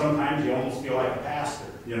 and sometimes you almost feel like a pastor,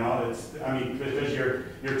 you know. Because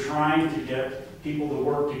you're trying to get people to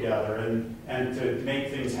work together and to make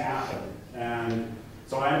things happen. And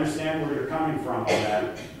so I understand where you're coming from on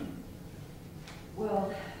that.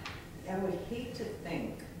 Well, I would hate to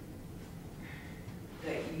think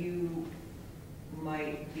that you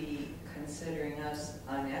might be considering us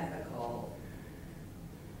unethical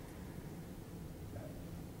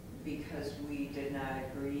because we did not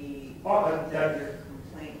agree that your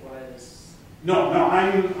complaint was... No,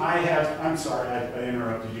 I'm sorry, I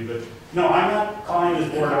interrupted you, but no, I'm not calling this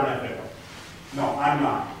board unethical. No, I'm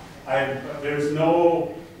not. There's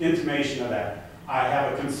no intimation of that. I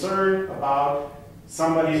have a concern about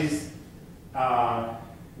somebody's,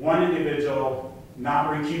 one individual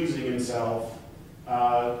not recusing himself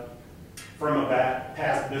from a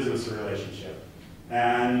past business relationship.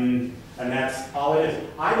 And that's all it is.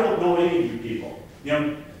 I don't know any of you people. You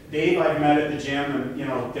know, Dave I've met at the gym and, you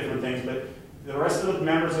know, different things, but the rest of the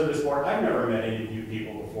members of this board, I've never met any of you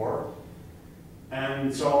people before.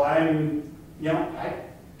 And so I'm, you know,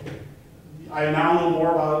 I now know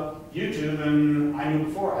more about YouTube than I knew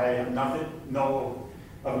before. I have know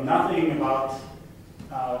of nothing about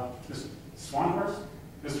Mr. Swanhorse,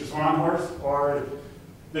 or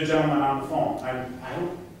the gentleman on the phone.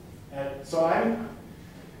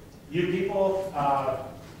 You people,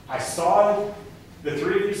 I saw the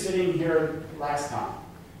three of you sitting here last time,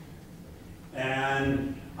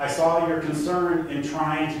 and I saw your concern in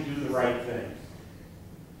trying to do the right thing,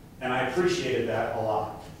 and I appreciated that a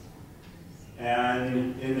lot.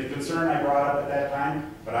 And in the concern I brought up at that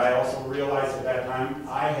time, but I also realized at that time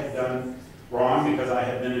I had done wrong because I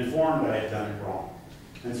had been informed that I had done it wrong.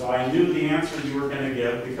 And so I knew the answer you were going to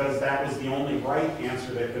give because that was the only right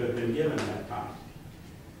answer that could have been given at that time.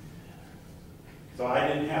 So I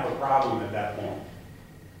didn't have a problem at that point.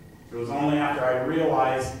 It was only after I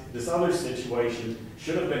realized this other situation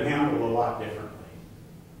should have been handled a lot differently.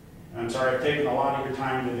 And I'm sorry I've taken a lot of your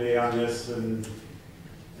time today on this,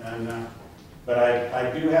 but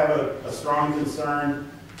I do have a strong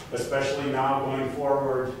concern, especially now going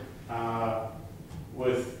forward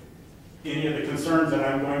with any of the concerns that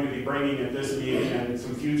I'm going to be bringing at this meeting and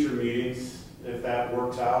some future meetings, if that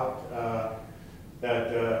works out,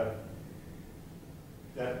 that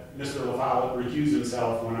Mr. LaFollette recuse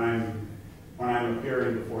himself when I'm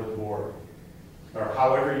appearing before the board, or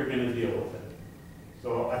however you're going to deal with it.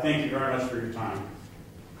 So I thank you very much for your time.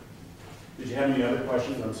 Did you have any other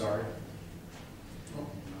questions? I'm sorry.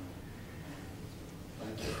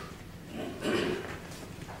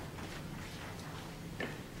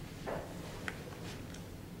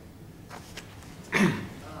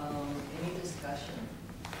 Any discussion?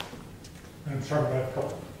 I'm sorry, I have a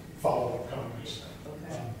couple follow-up comments.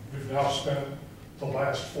 Okay. We've now spent the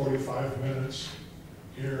last 45 minutes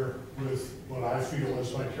here with what I feel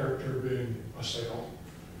is my character being assailed,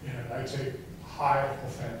 and I take high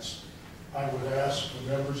offense. I would ask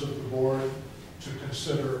the members of the board to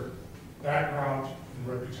consider background and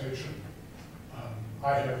reputation.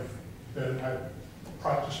 I've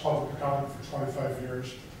practiced public accounting for 25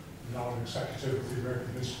 years. I'm now an executive of the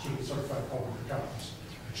American Institute of Certified Public Accountants.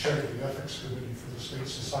 I chaired the ethics committee for the State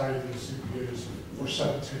Society of CPAs for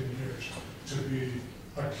 17 years. To be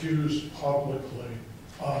accused publicly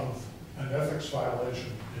of an ethics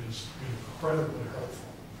violation is incredibly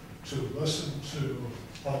hurtful. To listen to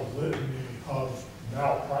a litany of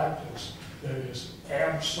malpractice that is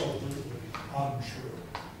absolutely untrue,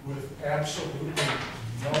 with absolutely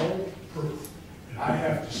no proof. And I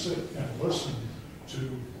have to sit and listen to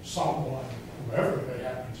someone, whoever they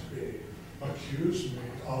happen to be, accuse me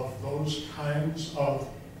of those kinds of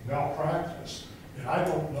malpractice. And I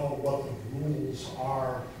don't know what the rules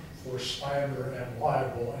are for slander and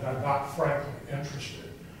libel, and I'm not frankly interested.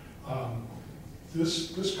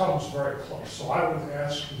 This comes very close. So I would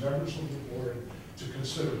ask the members of the board to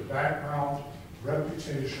consider background,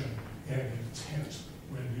 reputation, and intent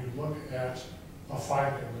when you look at a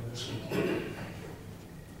finding in this complaint.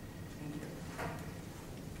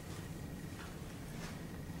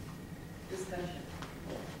 Discussion.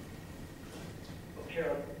 Well,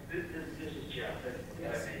 Carol, this is Jeff, if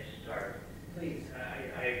Yes. I may start. Please.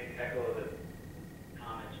 I echo the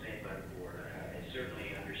comments made by the board. I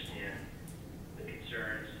certainly understand the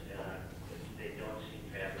concerns,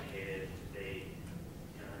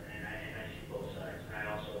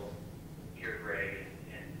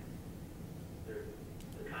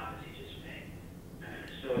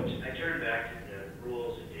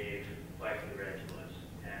 respectfully read to us.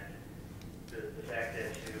 And the fact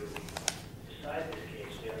that to decide this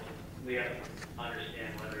case, we have to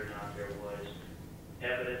understand whether or not there was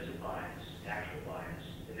evidence of bias, actual bias,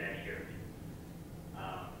 in that hearing.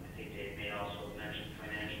 I think Dave may also mention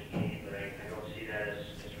financial gain, but I don't see that as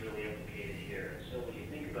really implicated here. So when you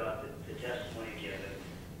think about the testimony given,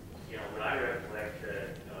 what I recollect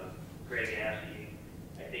Greg asking,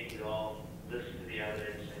 I think we all listened to the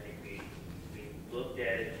evidence. I think we looked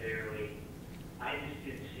at it fairly. I just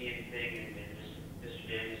didn't see anything, and Mr.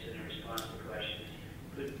 Danielson, in response to the questions,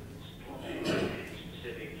 couldn't point to any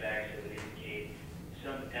specific facts that would indicate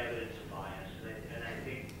some evidence of bias. And I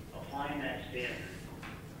think applying that standard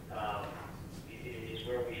is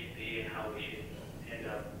where we should be and how we should end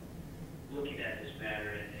up looking at this matter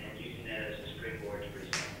and using that as a springboard to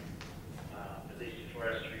present, at least for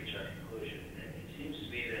us to reach our conclusion. And it seems to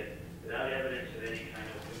me that without evidence of any kind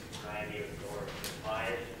of impropriety or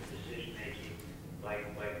bias in decision-making by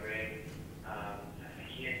Greg, I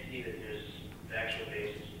can't see that there's factual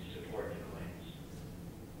basis to support the claims.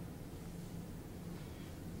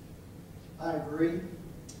 I agree.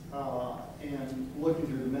 And looking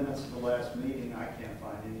through the minutes of the last meeting, I can't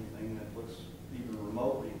find anything that looks even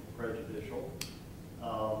remotely prejudicial.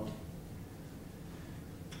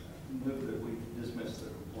 Move that we dismiss the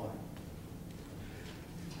complaint.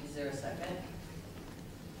 Is there a second?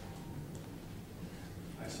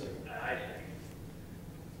 I second. I think.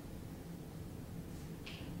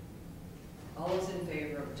 All those in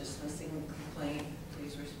favor of dismissing the complaint,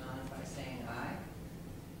 please respond by saying aye.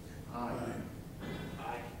 Aye.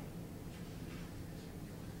 Aye.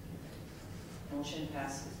 Motion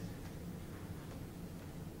passes.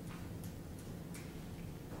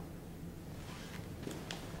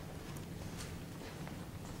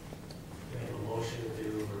 We have a motion to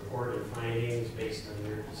report and findings based on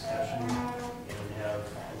your discussion and have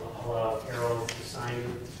allow Carol to sign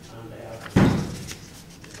on behalf of the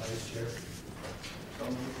Vice Chair.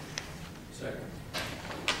 Second.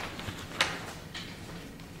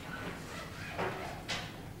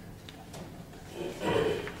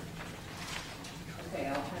 Okay,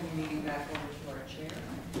 I'll turn the meeting back over to our chair.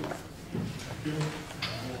 Thank you.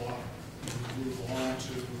 We'll move on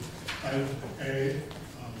to item A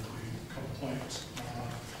of the complaint,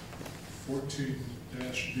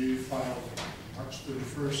 14-B, filed March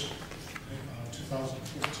 31st,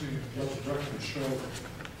 2014. Let the record show that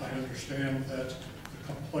I understand that the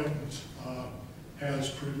complainant has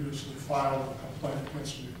previously filed a complaint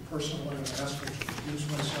against me personally and asked me to recuse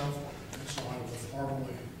myself, and so I will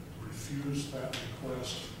formally refuse that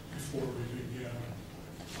request before we begin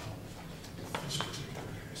this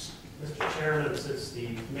particular case. Mr. Chairman, since the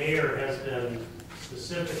mayor has been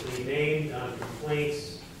specifically named on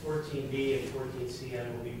complaints 14B and 14C, I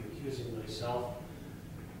will be recusing myself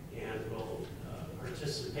and will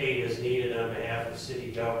participate as needed on behalf of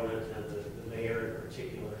city government and the mayor in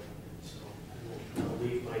particular. So I will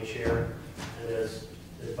leave my chair and as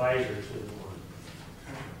advisor to the board.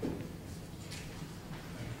 Thank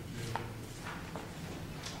you, David.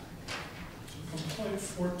 So complaint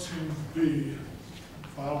 14B,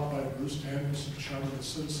 filed by Bruce Danielson, Chairman of the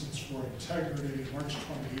Citizens for Integrity, March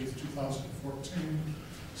 28th, 2014,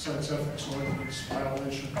 cites ethics ordinance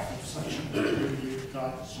violation of section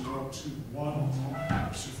 38.021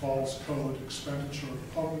 of Sioux Falls Code, expenditure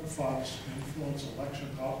of public funds to influence election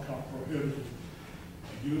outcome prohibited.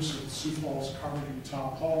 The use of the Sioux Falls Carnegie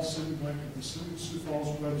Townhall City Link and the City of Sioux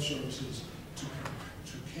Falls Web Services to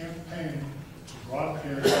campaign to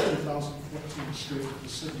broadcast the 2014 State of the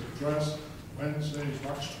City Address, Wednesday,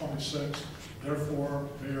 March 26th. Therefore,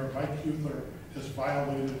 Mayor Mike Huether has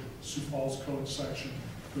violated Sioux Falls Code section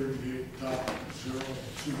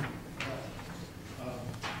 38.02.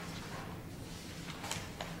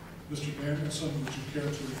 Mr. Danielson, would you care to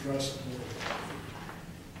address the board?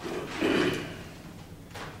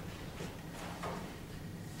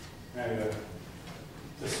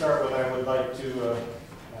 To start with, I would like to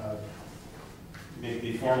make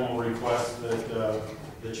the formal request that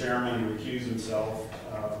the chairman recuse himself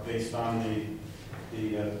based on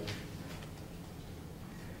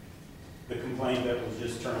the complaint that was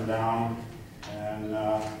just turned down, and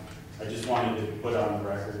I just wanted to put on the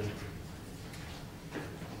record.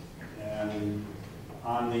 And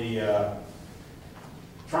on the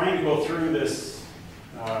trying to go through this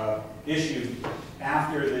issue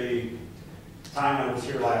after the time I was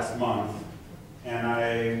here last month, and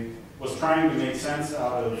I was trying to make sense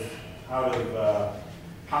out of how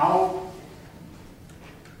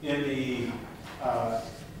in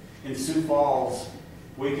Sioux Falls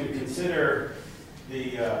we can consider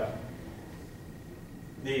the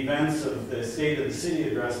the events of the State of the City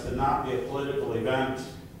address to not be a political event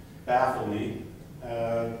baffle me.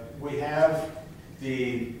 We have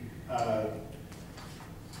the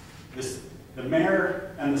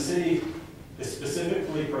mayor and the city is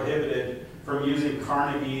specifically prohibited from using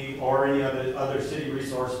Carnegie or any other city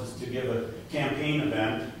resources to give a campaign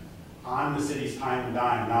event on the city's time and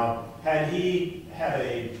dime. Now, had he had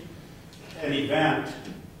an event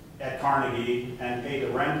at Carnegie and paid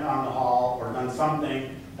the rent on the hall or done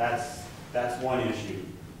something, that's one issue.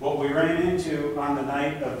 What we ran into on the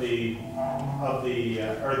night of the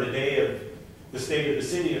day of the State of the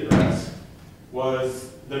City address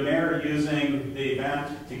was the mayor using the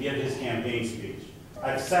event to give his campaign speech.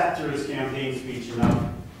 I've sat through his campaign speech enough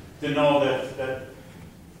to know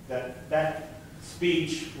that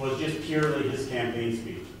speech was just purely his campaign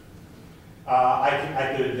speech.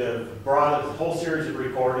 I could have brought a whole series of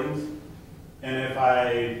recordings, and if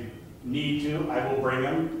I need to, I will bring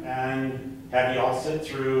them and have you all sit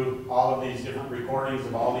through all of these different recordings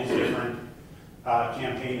of all these different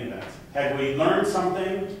campaign events. Had we learned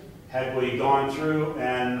something, had we gone through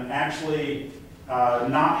and actually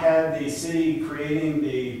not had the city creating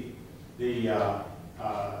the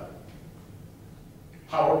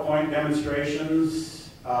PowerPoint demonstrations,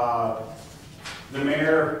 the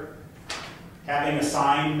mayor having a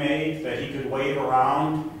sign made that he could wave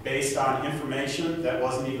around based on information that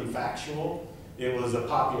wasn't even factual. It was a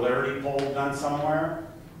popularity poll done somewhere,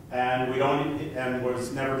 and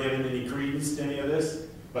was never given any credence to any of this.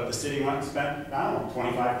 But the city went and spent, I don't know,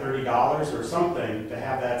 $25, $30 or something to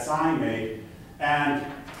have that sign made, and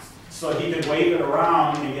so he could wave it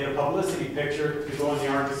around and get a publicity picture to go in the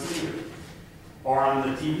Argus Theater or on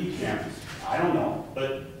the TV cameras. I don't know,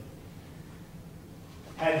 but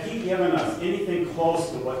had he given us anything close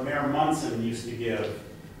to what Mayor Munson used to give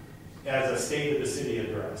as a State of the City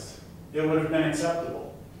address, it would have been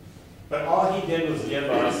acceptable. But all he did was give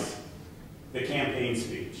us the campaign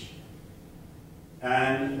speech.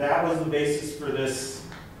 And that was the basis for this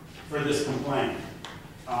complaint.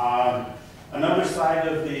 Another side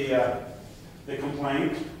of the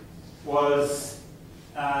complaint was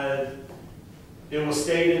it was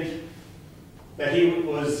stated that he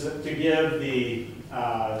was to give the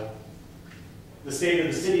State of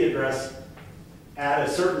the City address at a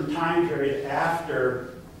certain time period after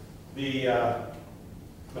the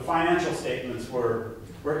financial statements were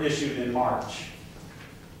issued in March.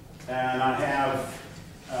 And I have,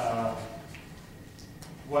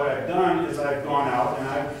 what I've done is I've gone out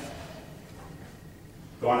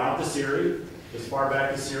to Siri, as far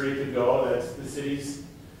back as Siri could go. That's the city's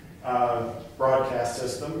broadcast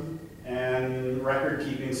system and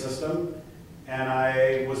record-keeping system. And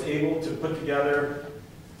I was able to put together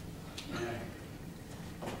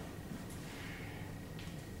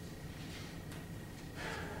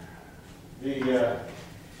the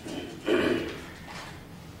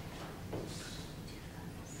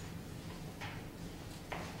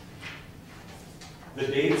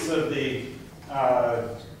dates of the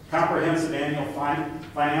comprehensive annual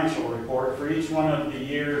financial report for each one of the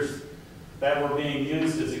years that were being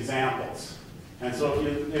used as examples. And so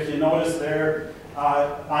if you notice there,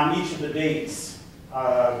 on each of the dates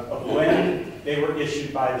of when they were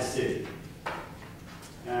issued by the city.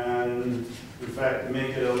 And in fact, to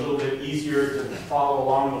make it a little bit easier to follow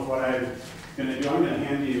along with what I'm going to do, I'm going to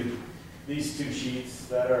hand you these two sheets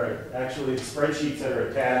that are actually spreadsheets that are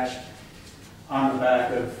attached on the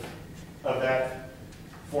back of that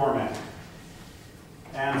format.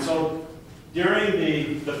 And so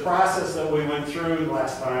during the process that we went through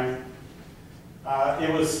last time,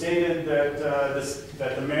 it was stated that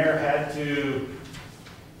that the mayor had to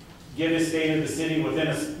give his State of the City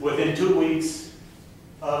within 2 weeks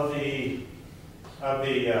of the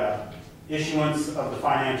issuance of the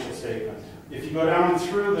financial statement. If you go down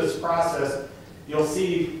through this process, you'll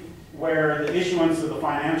see where the issuance of the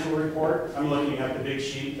financial report, I'm looking at the big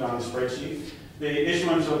sheet on the spreadsheet, the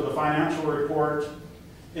issuance of the financial report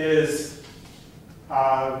is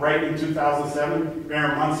right in 2007.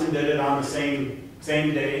 Mayor Munson did it on the same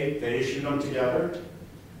day. They issued them together.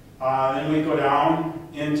 Then we go down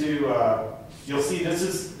into, you'll see this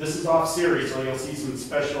is off series, so you'll see some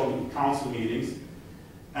special council meetings.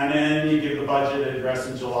 And then you give the budget address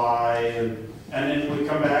in July, and then we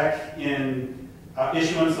come back in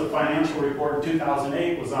issuance of financial report in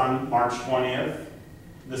 2008 was on March 20th.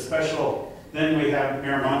 The special, then we have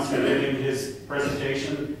Mayor Munson giving his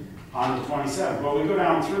presentation on the 27th. Well, we go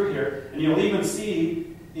down through here, and you'll even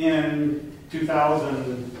see in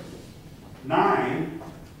 2009,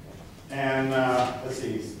 and let's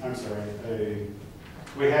see, I'm sorry,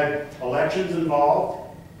 we had elections involved.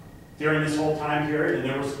 during this whole time period, and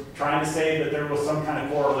there was trying to say that there was some kind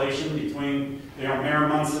of correlation between, Mayor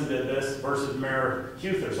Munson did this versus Mayor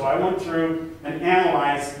Huether. So I went through and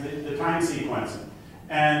analyzed the time sequencing.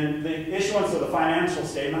 And the issuance of the financial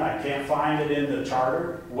statement, I can't find it in the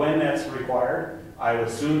charter when that's required. I would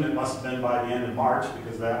assume it must have been by the end of March,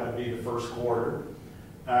 because that would be the first quarter.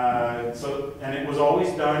 And it was always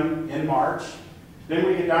done in March. Then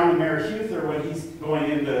we get down to Mayor Huether when he's going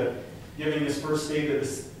into giving his first State of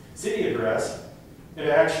the City address. It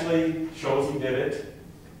actually shows he did it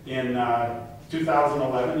in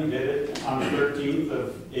 2011. He did it on the 13th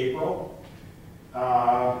of April.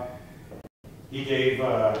 He gave,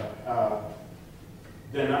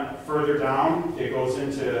 then further down, it goes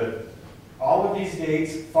into all of these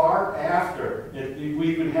dates far after. We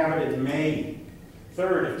even have it in May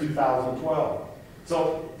 3rd of 2012.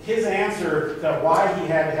 So his answer to why he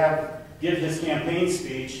had to give his campaign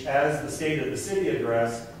speech as the State of the City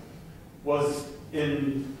address was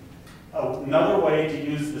in another way to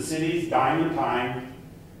use the city's dime and time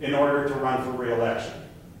in order to run for re-election.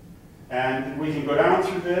 And we can go down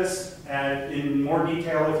through this and in more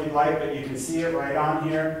detail if you'd like, but you can see it right on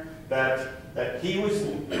here that he was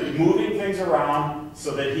moving things around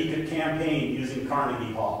so that he could campaign using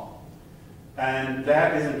Carnegie Hall. And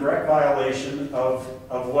that is in direct violation of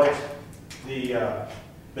what the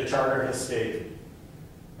charter has stated.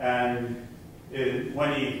 And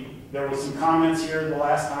there was some comments here the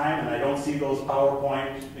last time, and I don't see those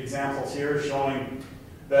PowerPoint examples here showing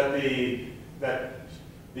that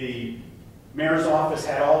the mayor's office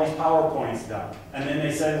had all these PowerPoints done. And then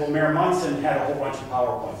they said, well, Mayor Munson had a whole bunch of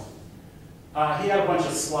PowerPoints. He had a bunch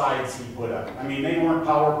of slides he put up. I mean, they weren't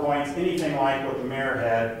PowerPoints, anything like what the mayor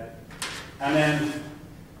had. And then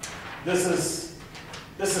this is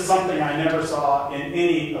something I never saw in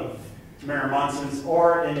any of Mayor Munson's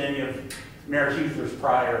or in any of Mayor Huether's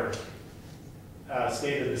prior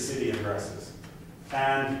State of the City addresses.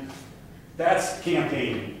 And that's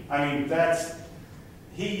campaigning. I mean,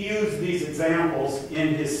 he used these examples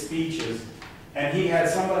in his speeches, and he had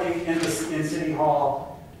somebody in City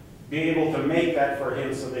Hall be able to make that for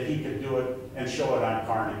him so that he could do it and show it on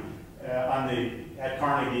Carnegie, at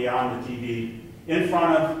Carnegie on the TV, in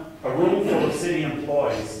front of a room full of city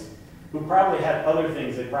employees who probably had other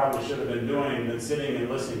things they probably should have been doing than sitting and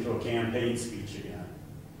listening to a campaign speech again.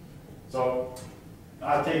 So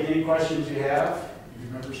I'll take any questions you have.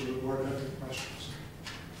 Any members of the board have any questions?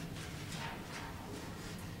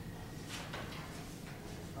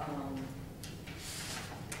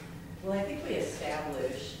 Well, I think we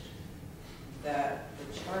established that the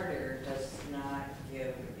charter does not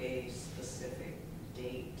give a specific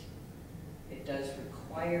date. It does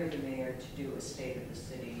require the mayor to do a State of the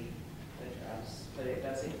City address, but it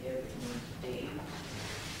doesn't give any date.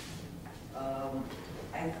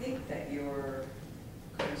 I think that your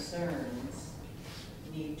concerns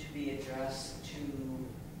need to be addressed to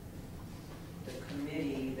the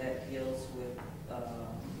committee that deals with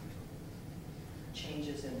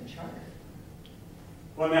changes in the charter.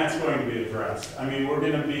 Well, that's going to be addressed. I mean, we're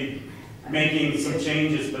going to be making some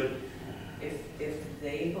changes, but if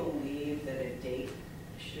they believe that a date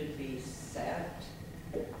should be set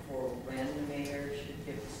for when the mayor should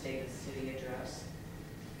give the State of the City address,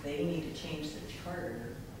 they need to change the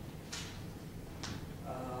charter.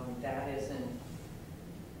 That isn't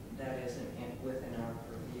within our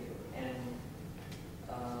purview. And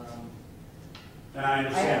I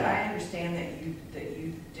understand. I understand that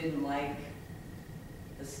you didn't like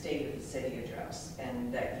the State of the City address,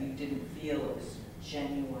 and that you didn't feel it was a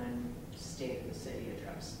genuine State of the City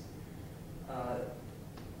address.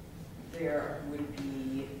 There would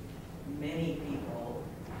be many people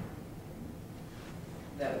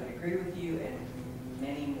that would agree with you, and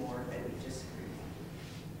many more that would disagree with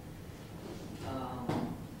you.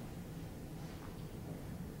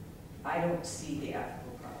 I don't see the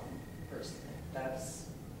ethical problem personally. I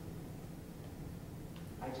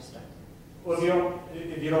just don't. Well,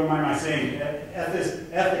 if you don't mind my saying,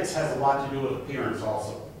 ethics has a lot to do with appearance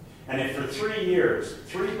also. And if for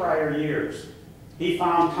 3 prior years, he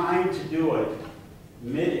found time to do it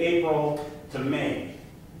mid-April to May,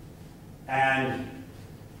 and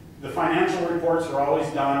the financial reports are always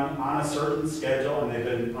done on a certain schedule, and they've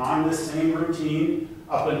been on this same routine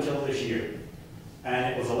up until this year.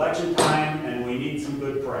 And it was election time, and we need some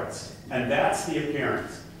good press. And that's the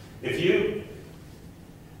appearance.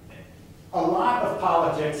 A lot of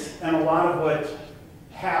politics and a lot of what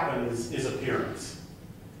happens is appearance.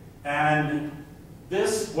 And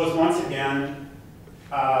this was once again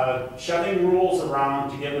shoving rules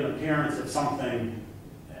around to give an appearance of something.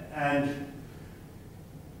 And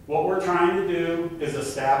what we're trying to do is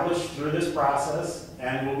establish through this process,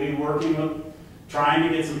 and we'll be working with, trying to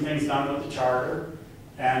get some things done with the charter.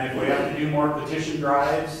 And if we have to do more petition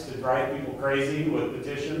drives to drive people crazy with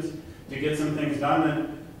petitions to get some things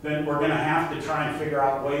done, then we're going to have to try and figure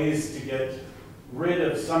out ways to get rid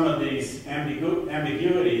of some of these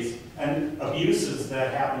ambiguities and abuses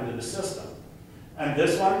that happen to the system. And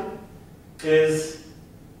this one is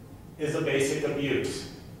a basic abuse.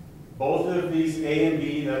 Both of these A and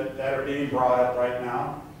B that are being brought up right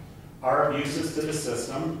now are abuses to the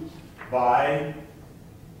system by,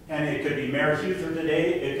 and it could be Mayor Huether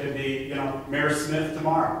today, it could be, Mayor Smith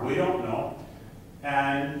tomorrow. We don't know.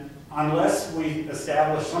 And unless we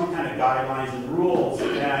establish some kind of guidelines and rules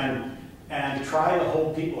and try to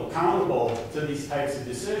hold people accountable to these types of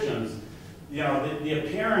decisions, the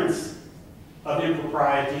appearance of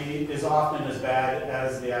impropriety is often as bad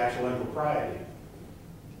as the actual impropriety.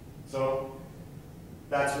 So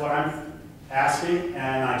that's what I'm asking,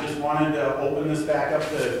 and I just wanted to open this back up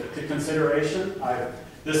to consideration.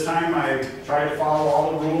 This time I tried to follow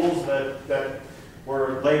all the rules that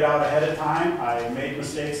were laid out ahead of time. I made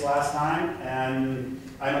mistakes last time, and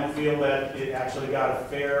I don't feel that it actually got a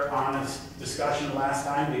fair, honest discussion last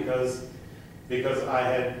time because I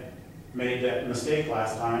had made that mistake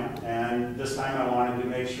last time, and this time I wanted to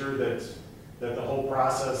make sure that the whole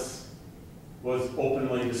process was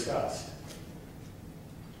openly discussed.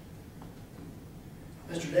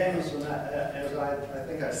 Mr. Danielson, as I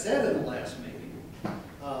think I said in the last meeting,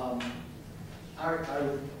 I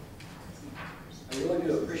really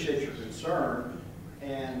do appreciate your concern,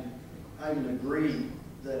 and I can agree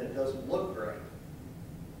that it doesn't look great.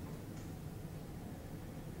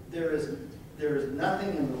 There is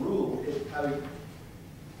nothing in the rule.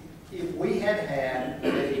 If we had had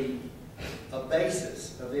a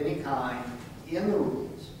basis of any kind in the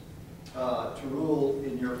rules to rule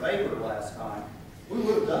in your favor last time, we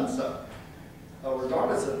would have done so,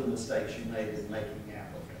 regardless of the mistakes you made in making the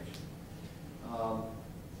application.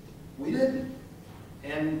 We didn't,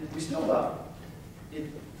 and we still don't.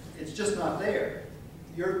 It's just not there.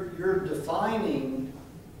 You're defining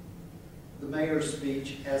the mayor's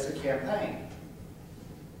speech as a campaign.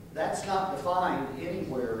 That's not defined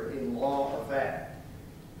anywhere in law or fact.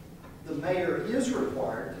 The mayor is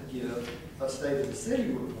required to give a State of the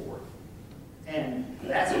City report, and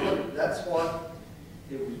that's what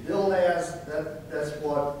it was billed as. That's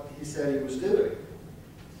what he said he was doing.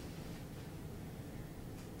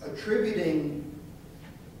 Attributing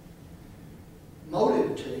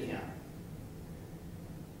motive to him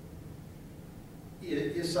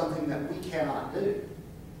is something that we cannot do.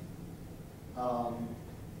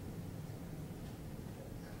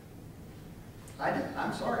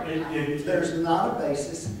 I'm sorry. There's not a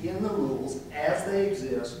basis in the rules as they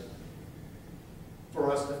exist for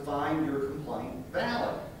us to find your complaint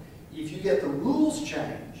valid. If you get the rules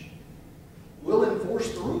changed, we'll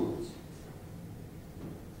enforce the rules.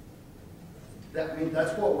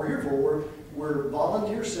 That's what we're here for. We're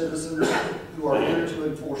volunteer citizens who are here to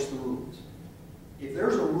enforce the rules. If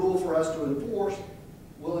there's a rule for us to enforce,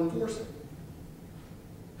 we'll enforce it.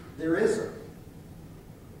 There isn't.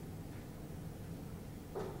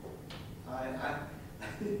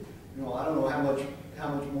 I don't know how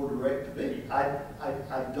much more direct to be. I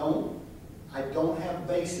don't have a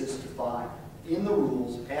basis to find in the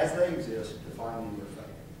rules as they exist to find in your favor.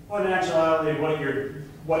 Well, in actuality,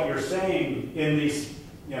 what you're saying in these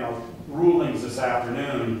rulings this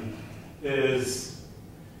afternoon is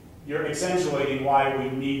you're accentuating why we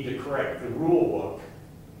need to correct the rule book,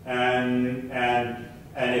 and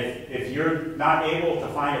if you're not able to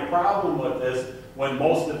find a problem with this when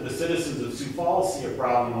most of the citizens of Sioux Falls see a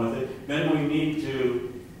problem with it, then we need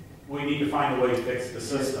to find a way to fix the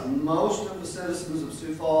system. If most of the citizens of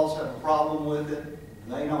Sioux Falls have a problem with it,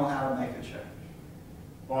 they know how to make a change.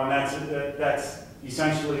 Well, and that's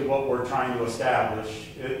essentially what we're trying to establish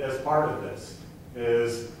as part of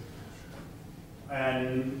this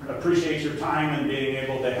and appreciate your time and being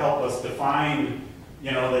able to help us define,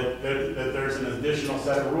 that there's an additional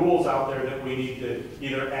set of rules out there that we need to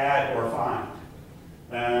either add or find.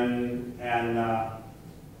 And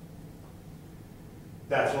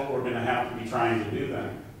that's what we're going to have to be trying to do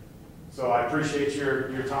then. So I appreciate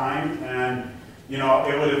your time, and it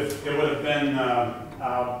would have been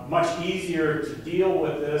much easier to deal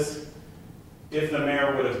with this if the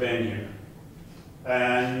mayor would have been here.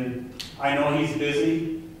 And I know he's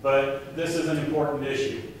busy, but this is an important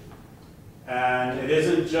issue. And it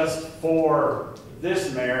isn't just for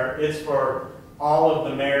this mayor, it's for all of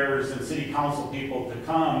the mayors and city council people to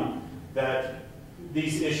come that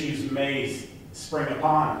these issues may spring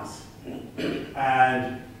upon us.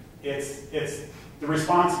 And it's the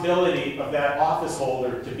responsibility of that office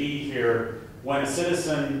holder to be here when a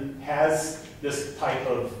citizen has this type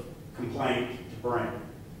of complaint to bring.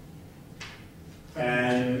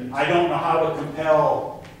 And I don't know how to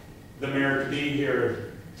compel the mayor to be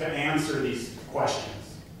here to answer these questions.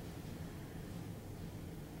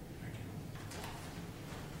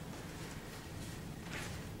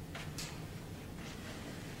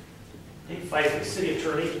 David Pfeifle, City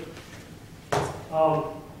Attorney.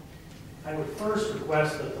 I would first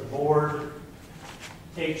request that the board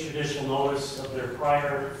take judicial notice of their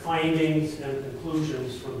prior findings and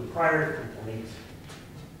conclusions from the prior complaint.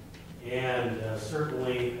 And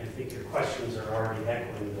certainly, I think your questions are already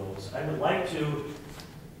echoing those. I would like to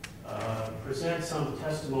present some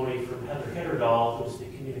testimony from Heather Hitterdahl, who's the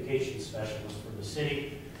communications specialist for the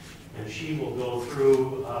city. And she will go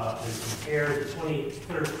through and compare the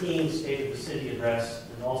 2013 State of the City address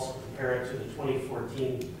and also compare it to the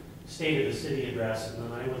 2014 State of the City address. And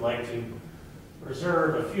then I would like to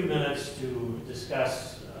reserve a few minutes to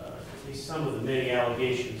discuss at least some of the many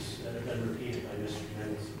allegations that have been repeated by Mr.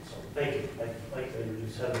 Mendelson. So thank you. I'd like to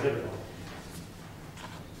introduce Heather Hitterdahl.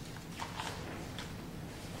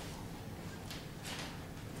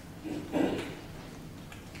 Good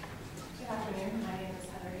afternoon. My name is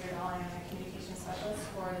Heather Hitterdahl. I'm a communications specialist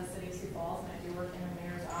for the City of Sioux Falls, and I do work in the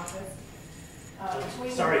mayor's office.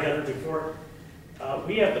 Sorry, Heather, before.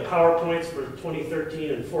 We have the PowerPoints for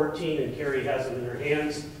 2013 and 14, and Carrie has them in her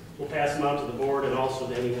hands. We'll pass them out to the board and also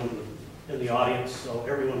to anyone in the audience, so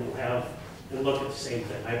everyone will have and look at the same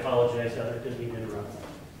thing. I apologize, Heather, didn't mean to interrupt.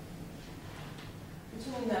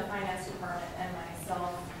 Between the finance department and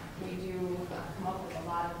myself, we do come up with a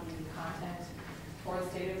lot of the content for the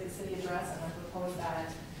State of the City address, and I propose that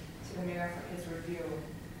to the mayor for his review.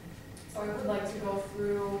 So I would like to go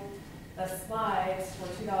through the slides for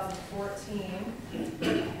 2014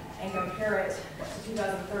 and compare it to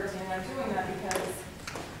 2013. And I'm doing that because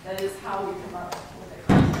that is how we come up with the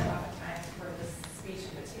content oftentimes for this speech in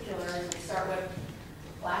particular. Is we start with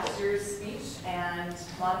last year's speech and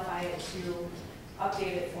modify it to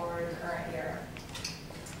update it for the current year.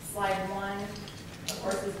 Slide 1, of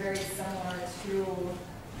course, is very similar to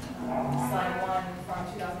slide 1 from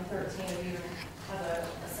 2013. It even has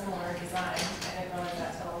a similar design. I didn't realize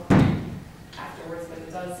that till afterwards, but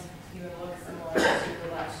it does even look similar to the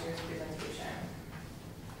last year's presentation.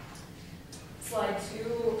 Slide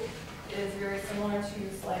 2 is very similar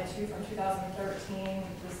to slide 2 from 2013.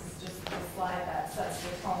 This is just the slide that sets the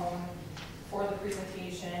tone for the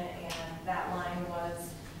presentation, and that line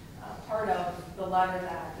was part of the letter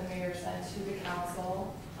that the mayor sent to the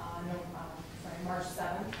council on March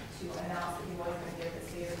 7th to announce that he was going to give the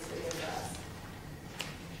State of the City address.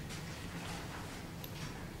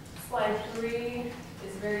 Slide 3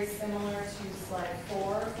 is very similar to slide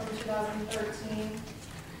 4 from 2013.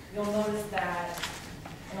 You'll notice that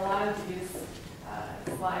in a lot of these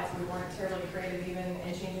slides, we weren't terribly creative even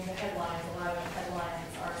in changing the headlines. A lot of the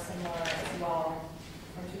headlines are similar as well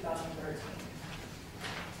from 2013.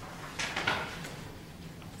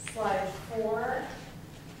 Slide 4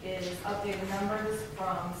 is updated numbers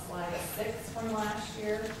from slide 6 from last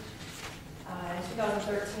year. In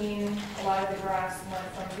 2013, a lot of the graphs went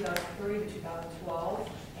from 2003 to 2012,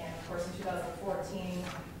 and of course in 2014,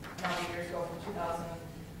 now the years go from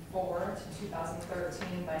 2004 to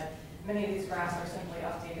 2013, but many of these graphs are simply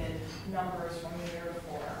updated numbers from the year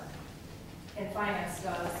before. And finance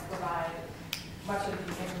does provide much of the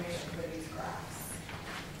information for these graphs.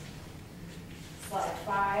 Slide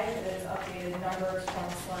 5 is updated numbers from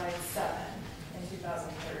slide 7 in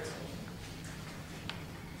 2013.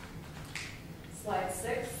 Slide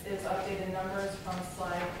 6 is updated numbers from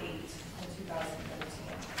slide 8 in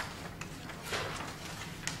 2013.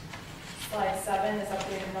 Slide 7 is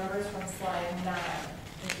updated numbers from slide 9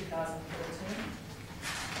 in 2013.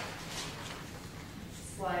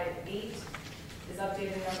 Slide 8 is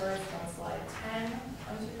updated numbers from slide 10 in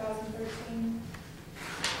 2013.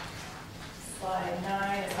 Slide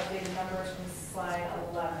 9 is updated numbers from slide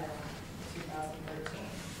 11 in 2013.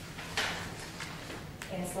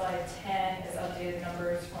 And slide 10 is updated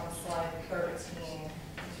numbers from slide 13 in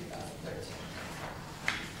 2013.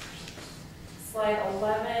 Slide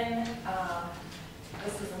 11,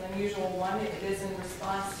 this is an unusual one. It is in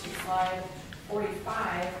response to slide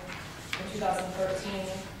 45 in 2013.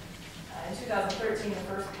 In 2013, the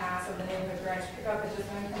first pass of the neighborhood branch pickup had just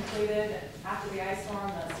been completed after the ice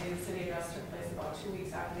storm. The State of the City address took place about 2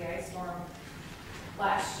 weeks after the ice storm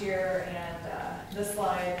last year, and this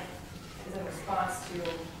slide is in response to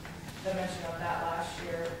the mention of that last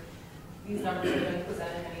year. These numbers have been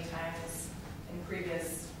presented many times in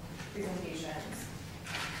previous presentations.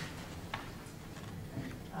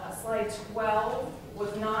 Slide 12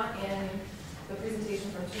 was not in the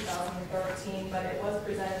presentation from 2013, but it was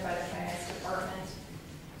presented by the Finance Department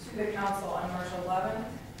to the Council on March 11th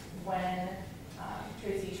when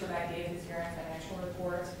Tracy Trebek gave his year-end financial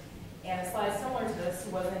report. And a slide similar to this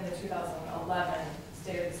was in the 2011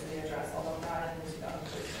 State of the City address, although not in the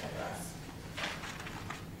 2013 address.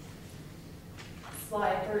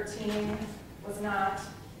 Slide 13 was not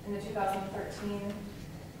in the 2013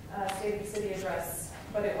 State of the City address,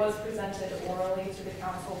 but it was presented orally to the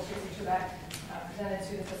Council. Tracy Trebek presented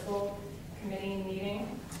to the Fiscal Committee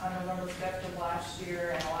meeting on November 5th of last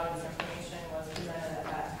year, and a lot of this information was presented at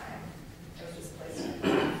that time. It was just placed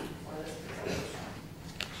for this presentation.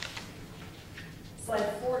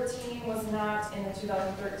 Slide 14 was not in the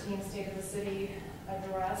 2013 State of the City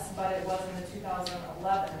address, but it was in the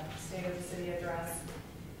 2011 State of the City address.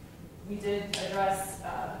 We did address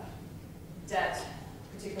debt,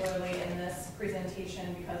 particularly in this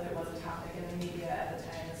presentation, because it was a topic in the media at the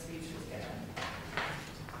time the speech was given.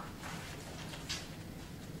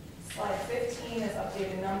 Slide 15 is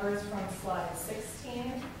updated numbers from slide 16.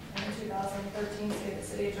 In the 2013 State of the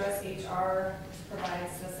City address, HR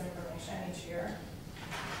provides this information each year.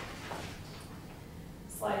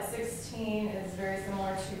 Slide 16 is very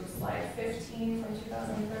similar to slide 15 from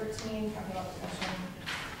 2013, talking about the pension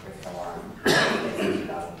reform in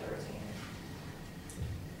 2013.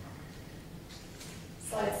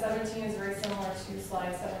 Slide 17 is very similar to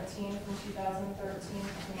slide 17 from 2013,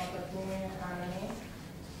 talking about the booming economy.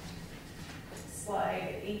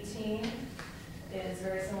 Slide 18 is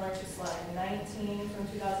very similar to slide 19 from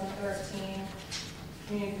 2013.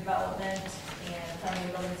 Community development and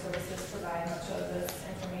friendly building services provide much of this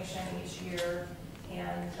information each year.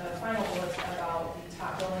 And the final bullet about the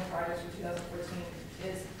top building projects for 2014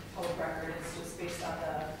 is public record. It's just based on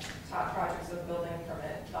the top projects of building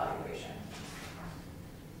permit valuation.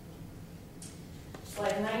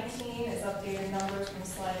 Slide 19 is updated numbers from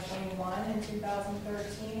slide 21 in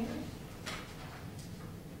 2013.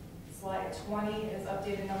 Slide 20 is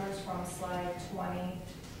updated numbers from slide 20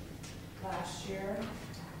 last year.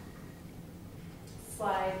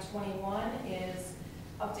 Slide 21 is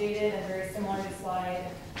updated and very similar to slide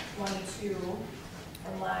 22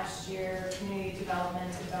 from last year. Community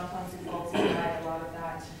development in downtown Sioux Falls provide a lot of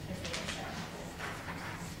that information.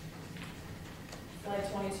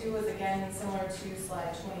 Slide 22 is again similar to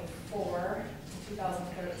slide 24 in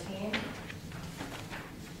 2013.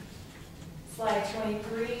 Slide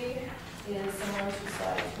 23 is similar to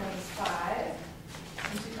slide 25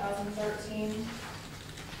 in 2013.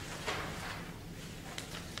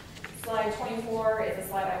 Slide 24 is a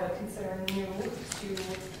slide I would consider new to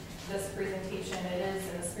this presentation. It is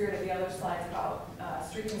in the spirit of the other slides about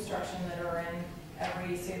street construction that are in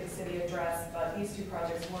every State of the City address, but these two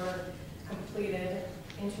projects were completed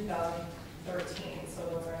in 2013, so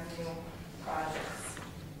those are new projects.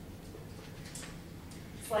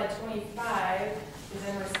 Slide 25 is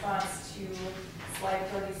in response to slide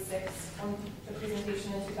 36 from the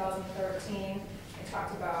presentation in 2013. It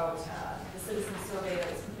talked about the citizen survey that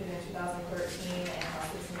was completed in 2013 and how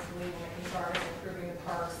citizens believe in making progress improving the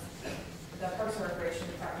parks. The Parks and Recreation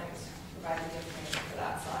Department provided the information for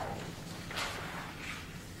that slide.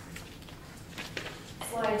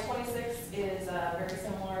 Slide 26 is very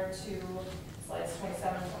similar to slides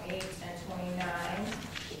 27, 28, and 29.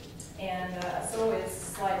 And so is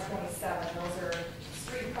slide 27. Those are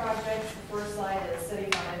street projects. The first slide is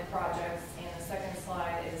city-funded projects, and the second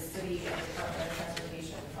slide is city and Department of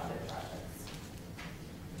Transportation funded projects.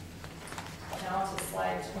 Now to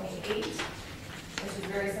slide 28, which is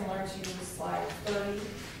very similar to slide 30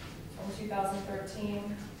 from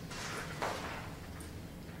 2013.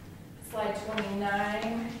 Slide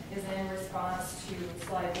 29 is in response to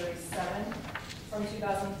slide 37 from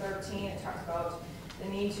 2013. It talks about the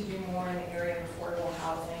need to do more in the area of affordable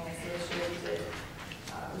housing. And so this year we did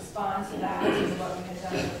respond to that and what we had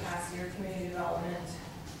done in the past year. Community development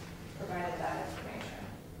provided that information.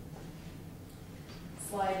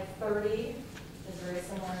 Slide 30 is very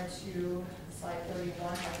similar to slide 31,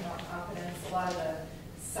 talking about confidence. A lot of the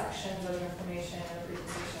sections of information in the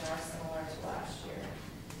presentation are similar to last year.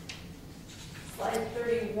 Slide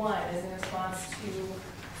 31 is in response to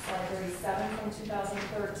slide 37 from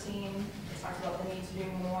 2013. We talked about the need to do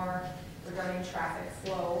more regarding traffic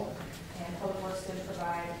flow, and Public Works did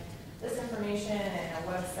provide this information, and a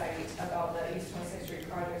website about the East 26th Street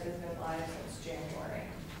project has been live since January.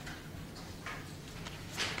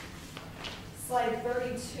 Slide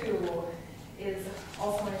 32 is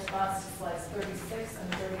also in response to slides 36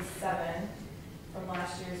 and 37 from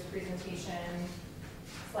last year's presentation.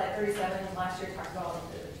 Slide 37 last year talked about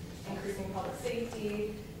the increasing public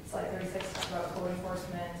safety. Slide 36 talks about code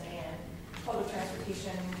enforcement, and public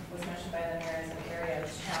transportation was mentioned by the mayor as an area of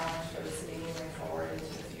challenge for the city moving forward into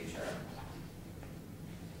the future.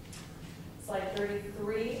 Slide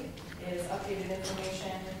 33 is updated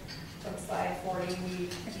information from slide 40. We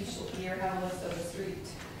each year have a list of the street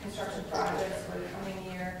construction projects for the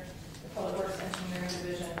coming year. The Public Works Engineering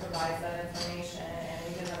Division provides that information, and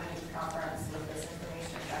we did have a youth conference with this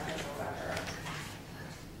information back in November.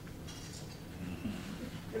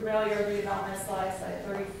 The rail yard redevelopment slide, slide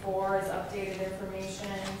 34, is updated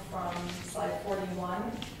information from slide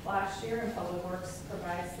 41 last year, and Public Works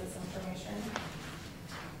provides this information.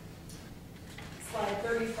 Slide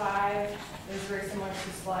 35 is very similar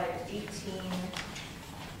to slide 18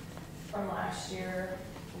 from last year.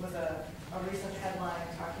 It was a recent headline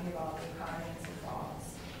talking about the economy in Sioux Falls.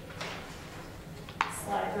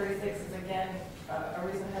 Slide 36 is again a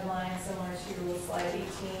recent headline similar to slide 18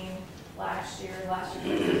 last year. Last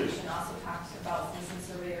year's presentation also talked about citizen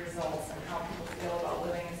survey results and how people feel about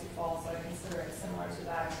living in Sioux Falls, so I consider it similar to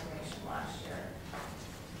that information last year.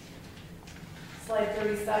 Slide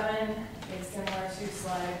 37 is similar to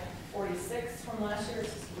slide 46 from last year.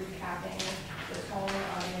 It's just recapping the tone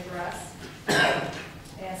on the address.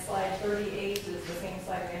 And slide 38 is the same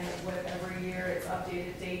slide we end up with every year. It's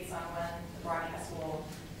updated dates on when the broadcast will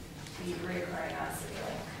be reoccurring on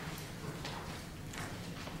CityLink.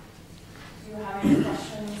 Do you have any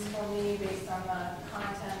questions for me based on the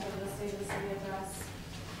content of the State of the City address?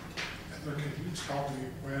 Heather, can you tell me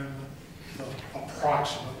when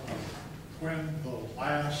approximately when the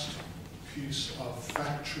last piece of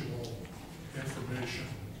factual information,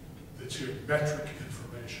 that's your metric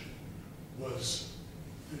information, was,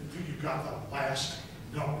 you got the last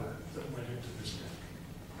number that went into this deck?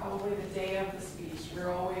 Probably the day of the speech.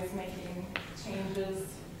 We're always making changes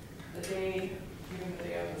the day, even the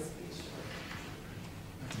day of the speech.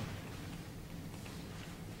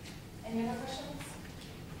 Any other questions?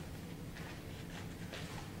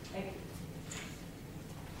 Thank you.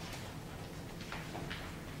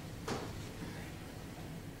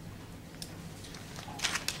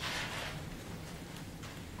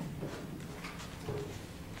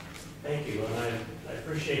 Thank you, and I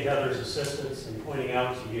appreciate Heather's assistance in pointing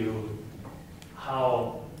out to you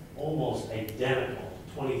how almost identical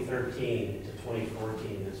 2013 to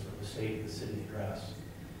 2014 is for the State of the City address.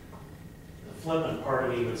 The flippant part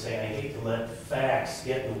of me would say, I hate to let facts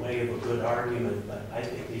get in the way of a good argument, but I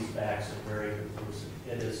think these facts are very conclusive.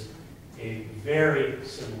 It is a very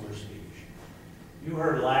similar speech. You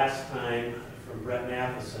heard last time from Brett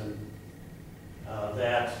Matheson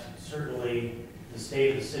that certainly the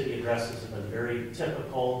State of the City addresses have been very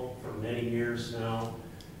typical for many years now.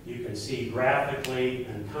 You can see graphically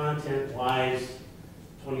and content-wise,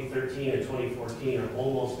 2013 and 2014 are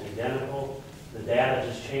almost identical. The data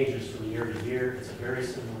just changes from year to year. It's a very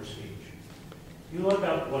similar speech. You look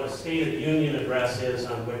up what a State of the Union address is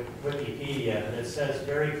on Wikipedia, and it says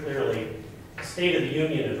very clearly, a State of the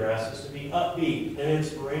Union address is to be upbeat and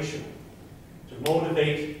inspirational, to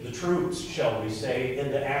motivate the troops, shall we say,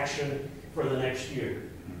 into action for the next year.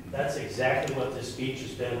 That's exactly what this speech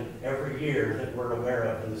has been every year that we're aware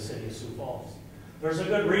of in the city of Sioux Falls. There's a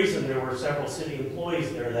good reason there were several city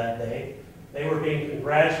employees there that day. They were being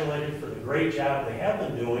congratulated for the great job they have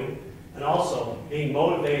been doing, and also being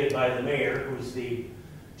motivated by the mayor, who's the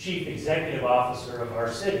chief executive officer of our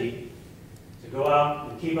city, to go out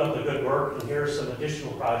and keep up the good work, and here are some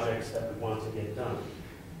additional projects that we want to get done.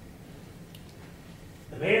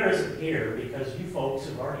 The mayor isn't here because you folks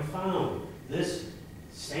have already found this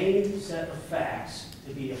same set of facts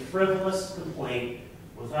to be a frivolous complaint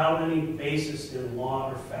without any basis in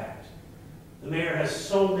law or fact. The mayor has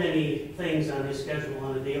so many things on his schedule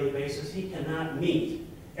on a daily basis, he cannot meet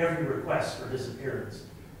every request for his appearance.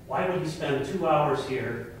 Why would he spend 2 hours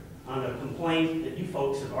here on a complaint that you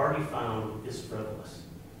folks have already found is frivolous?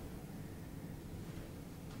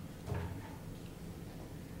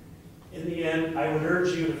 In the end, I would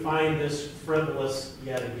urge you to find this frivolous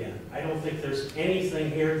yet again. I don't think there's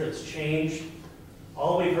anything here that's changed.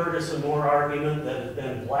 All we've heard is some more argument that has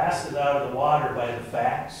been blasted out of the water by the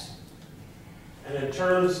facts. And in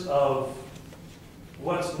terms of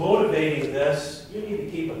what's motivating this, you need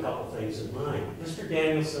to keep a couple things in mind. Mr.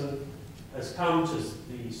 Danielson has come to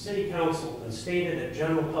the City Council and stated at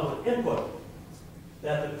general public input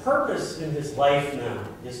that the purpose in his life now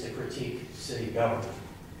is to critique city government.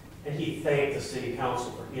 And he thanked the City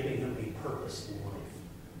Council for giving him a purpose in life.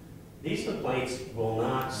 These complaints will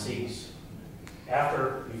not cease.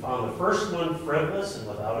 After we found the first one frivolous and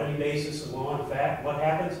without any basis in law and fact, what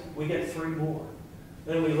happens? We get 3 more.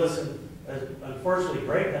 Then we listen Unfortunately,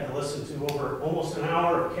 Greg had to listen to over almost an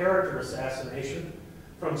hour of character assassination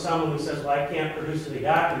from someone who says, well, I can't produce any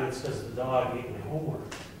documents because the dog ate my homework.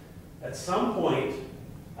 At some point,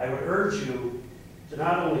 I would urge you to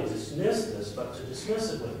not only dismiss this, but to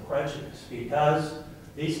dismiss it with prejudice, because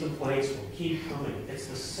these complaints will keep coming. It's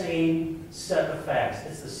the same set of facts.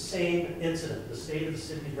 It's the same incident, the state of the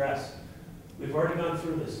city address. We've already gone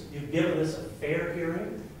through this. You've given this a fair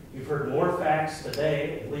hearing. You've heard more facts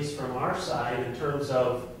today, at least from our side, in terms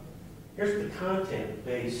of, here's the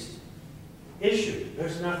content-based issue.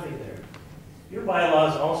 There's nothing there. Your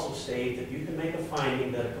bylaws also state that you can make a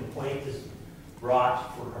finding that a complaint is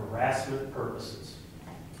brought for harassment purposes.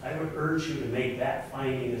 I would urge you to make that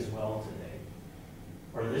finding as well today.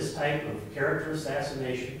 Or this type of character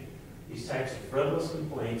assassination, these types of frivolous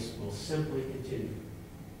complaints will simply continue.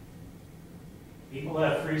 People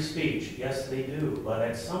have free speech, yes they do, but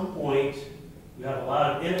at some point you have a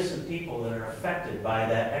lot of innocent people that are affected by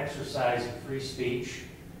that exercise of free speech.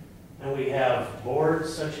 And we have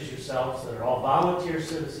boards such as yourselves that are all volunteer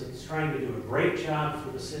citizens trying to do a great job for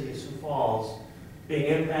the city of Sioux Falls, being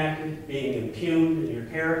impacted, being impugned in your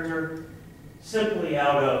character, simply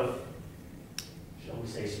out of, shall we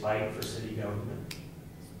say, spite for city government.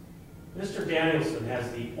 Mr. Danielson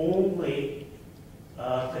has the only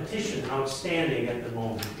petition outstanding at the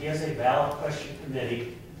moment. He has a ballot question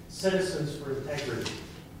committee, Citizens for Integrity.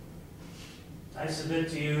 I submit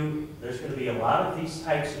to you, there's going to be a lot of these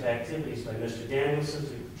types of activities by Mr. Danielson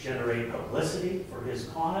to generate publicity for his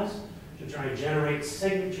cause, to try and generate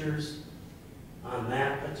signatures on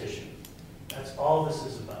that petition. That's all this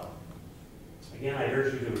is about. Again, I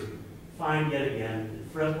urge you to find yet again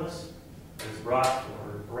frivolous and it's brought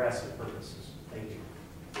for harassment purposes. Thank you.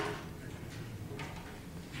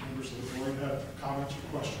 Members of the board have comments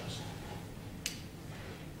or questions?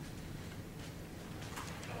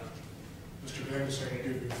 Mr. Davis, I will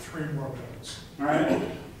give you 3 more minutes. All right,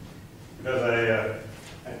 because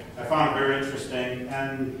I found it very interesting,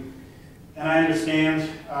 and I understand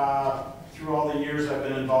through all the years I've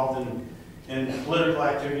been involved in political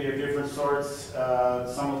activity of different sorts.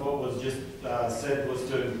 Some of what was just said was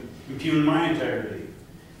to impugn my integrity,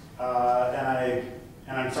 and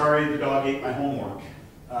I'm sorry the dog ate my homework.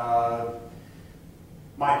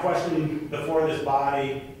 My question before this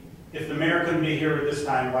body: if the mayor couldn't be here this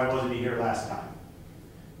time, why wasn't he here last time?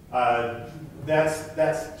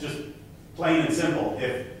 That's just plain and simple.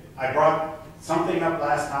 If I brought something up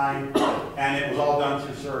last time and it was all done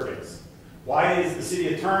through surrogates, why is the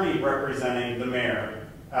city attorney representing the mayor?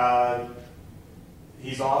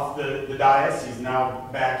 He's off the dais. He's now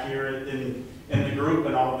back here in the group,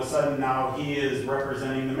 and all of a sudden now he is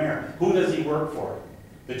representing the mayor. Who does he work for?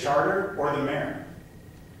 The charter or the mayor?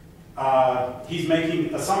 He's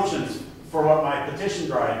making assumptions for what my petition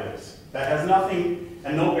drive is. That has nothing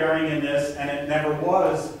and no bearing in this, and it never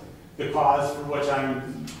was the cause for which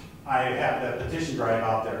I have that petition drive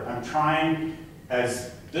out there. I'm trying,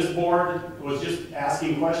 as this board was just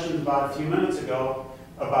asking questions about a few minutes ago,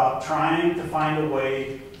 about trying to find a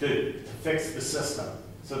way to fix the system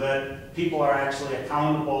so that people are actually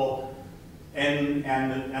accountable and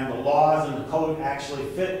the laws and the code actually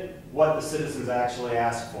fit what the citizens actually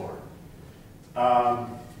ask for.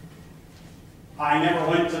 I never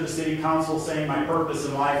went to the city council saying my purpose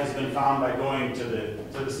in life has been found by going to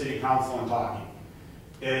the city council and talking.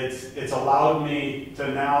 It's allowed me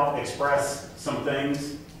to now express some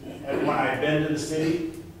things when I've been to the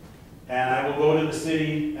city, and I will go to the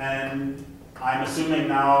city, and I'm assuming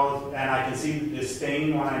now, and I can see the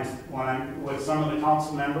disdain when I'm with some of the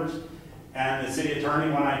council members and the city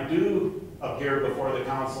attorney when I do appear before the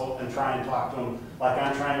council and try and talk to them, like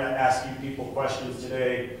I'm trying to ask you people questions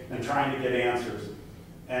today and trying to get answers.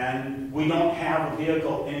 And we don't have a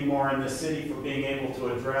vehicle anymore in this city for being able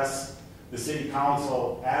to address the city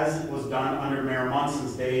council as it was done under Mayor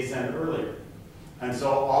Munson's days and earlier. And so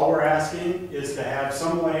all we're asking is to have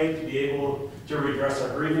some way to be able to redress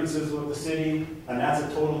our grievances with the city, and that's a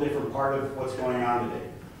total different part of what's going on today.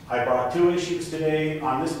 I brought 2 issues today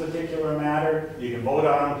on this particular matter. You can vote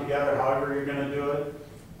on them together however you're going to do it.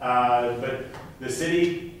 But the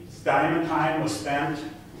city's time was spent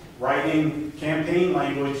writing campaign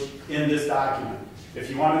language in this document. If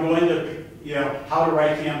you want to go into how to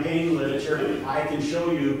write campaign literature, I can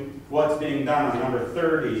show you what's being done on number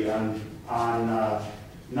 30, on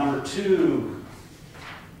number 2.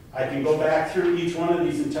 I can go back through each one of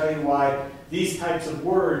these and tell you why these types of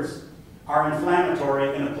words are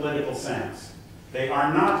inflammatory in a political sense. They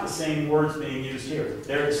are not the same words being used here.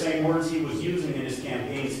 They're the same words he was using in his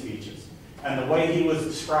campaign speeches and the way he was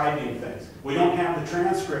describing things. We don't have the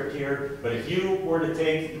transcript here, but if you were to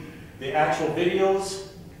take the actual videos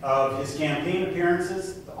of his campaign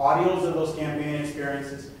appearances, the audios of those campaign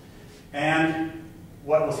experiences, and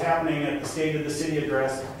what was happening at the State of the City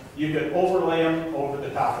address. You could overlay them over the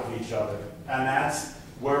top of each other, and that's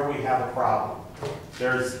where we have a problem.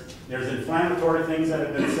 There's inflammatory things that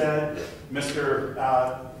have been said. Mr.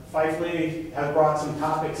 Pfeifle has brought some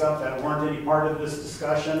topics up that weren't any part of this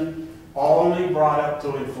discussion, all only brought up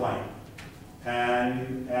to inflame.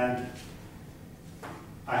 And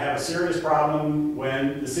I have a serious problem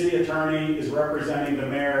when the city attorney is representing the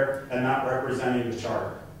mayor and not representing the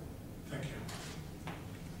charter. Thank you.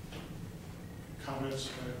 Comments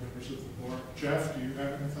by members of the board? Jeff, do you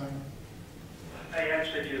have anything? I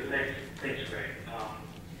actually do. Thanks, Greg.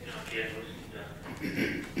 Again,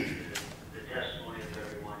 listening to the testimony of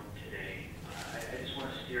everyone today, I just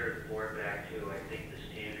want to steer the board back to, I think, the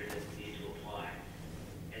standard that we need to apply.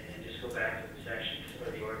 And just go back to the section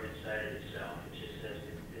or the ordinance cited itself. It just says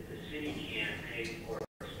that the city can pay or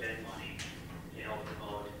spend money to help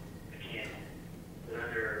promote a candidate. But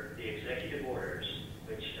under the executive orders,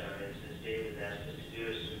 which, as David asked us to do,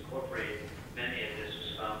 is to incorporate, many of this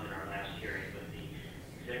was found in our last hearing, but the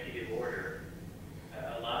executive order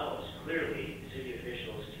allows clearly city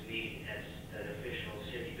officials to meet as an official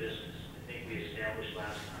city business. I think we established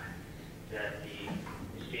last time that the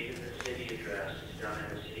State of the City address is done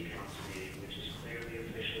at a city council meeting, which is clearly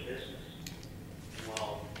official business. And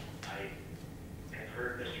while I have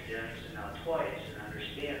heard Mr. Dennison now twice and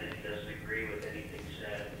understand that he doesn't agree with anything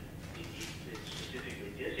said, he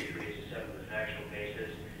specifically disagrees with some of the factual basis.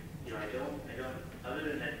 I don't, other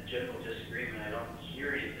than that general disagreement, I don't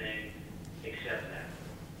hear anything except that.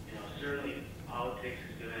 Certainly politics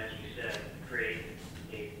is going to, as we said, create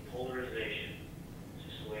a polarization. It's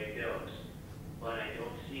just the way it goes. But I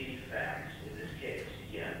don't see any facts in this case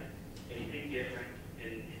yet, anything different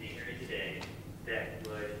in the hearing today that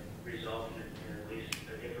would result in at least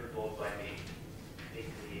a different vote by me. I think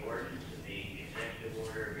the ordinance and the executive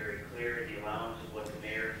order are very clear in the allowance of what the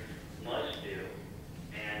mayor must do.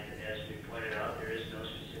 And as we pointed out, there is no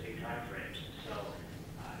specific time frames. So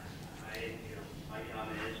my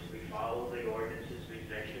comment is we follow the ordinances, the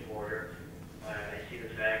executive order. I see the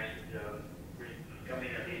facts coming,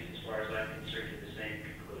 at least as far as I'm concerned, to the same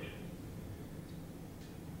conclusion.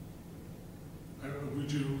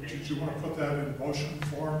 Did you want to put that in motion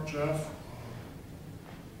form, Jeff?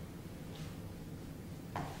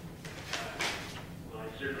 Well,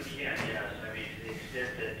 I certainly can, yes. I mean, to the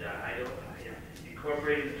extent that I don't,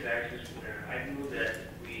 incorporating the facts, I move that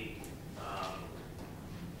we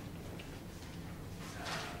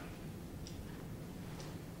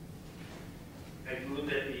I move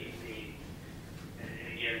that and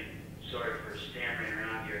again, sorry for stammering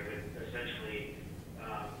around here, but essentially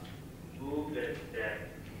move that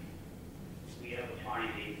we have a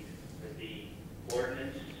finding that the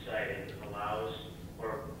ordinance cited allows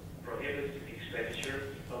or prohibits the expenditure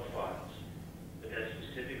of funds, but that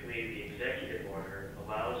specifically the executive order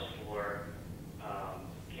allows for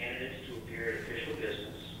candidates to appear at official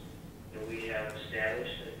business, that we have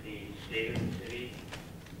established that the State of the City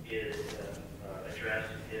is address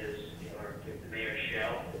is, or the mayor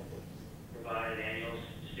shall provide an annual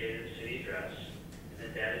State of the City address,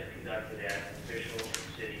 and that is conducted at official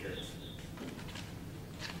city business.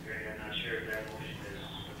 Greg, I'm not sure if that motion is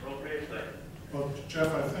appropriate, but. Well,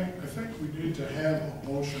 Jeff, I think we need to have a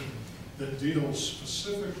motion that deals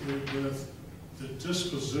specifically with the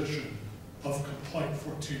disposition of complaint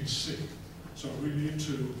 14C. So we need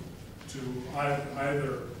to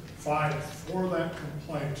either fight for that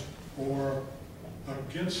complaint or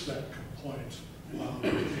against that complaint, and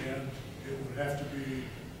it would have to be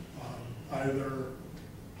either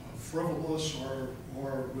frivolous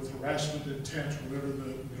or with harassment intent,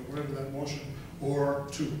 whatever that motion, or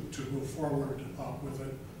to move forward with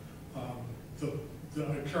it.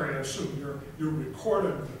 Carrie, I assume you're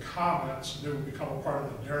recording the comments and they will become a part of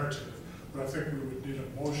the narrative, but I think we would need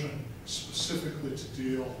a motion specifically to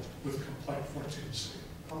deal with complaint 14C.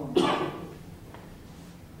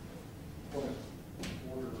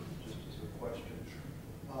 Order, just as a question.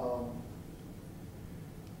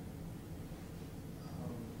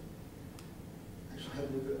 Actually, I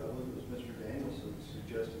believe it was Mr. Danielson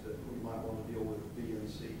suggested that we might want to deal with B and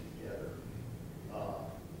C together.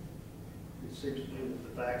 It seems to me that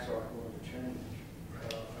the facts aren't going to change.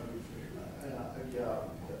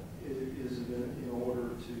 Is it in order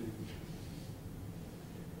to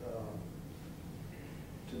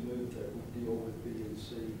move that we deal with B and C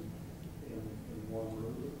in one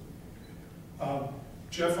room?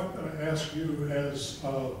 Jeff, I'm going to ask you as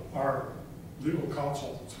our legal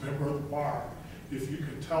counsel, member of the bar, if you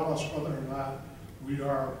can tell us whether or not we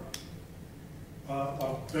are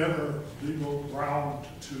a better legal ground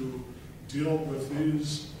to deal with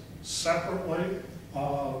these separately,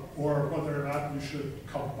 or whether or not we should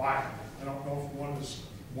combine them? I don't know if one is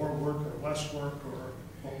more work or less work, or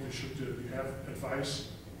what we should do. Do you have advice?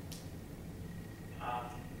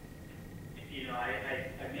 You know, I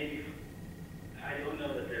don't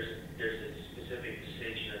know that there's a specific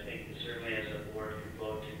distinction. I think that certainly as a board, we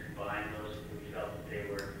vote to combine those if we felt that they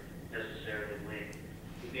were necessarily linked.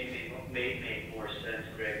 It may make more sense,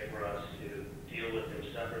 Greg, for us to deal with them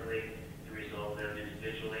separately, to resolve them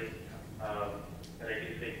individually. But I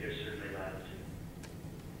do think there's certainly latitude.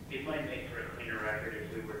 It might make for a cleaner record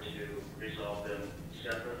if we were to resolve them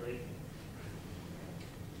separately.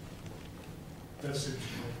 That seems to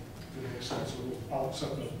make sense. I'll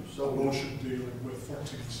accept a motion dealing with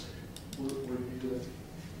 14C. Would you do it?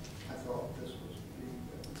 I thought this was being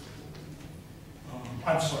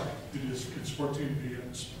I'm sorry, it's 14B.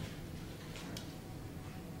 It's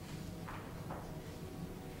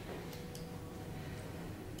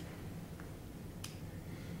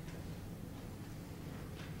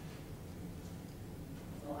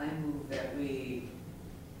Well, I move that we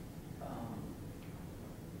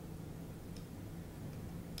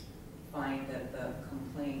find that the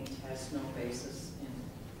complaint has no basis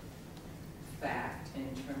in fact in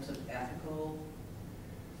terms of ethical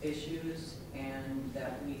issues, and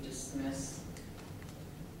that we dismiss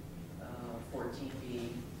 14B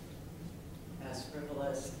as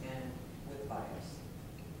frivolous and with bias.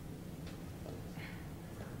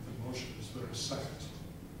 the motion. Is there a second?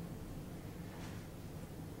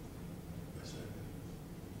 Is there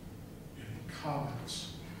any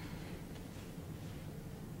comments?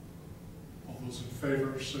 All those in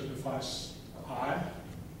favor signify aye.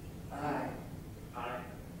 Aye. Aye.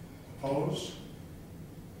 Opposed?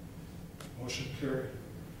 Motion carried.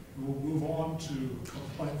 We'll move on to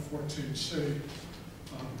complaint 14C.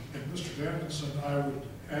 And Mr. Danielson, I would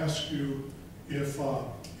ask you if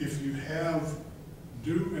you have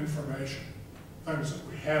new information, things that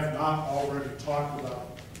we have not already talked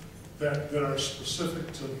about that are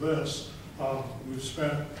specific to this. We've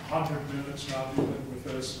spent 100 minutes now dealing with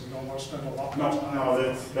this, and we don't want to spend a lot more time.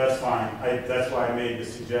 No, that's fine. That's why I made the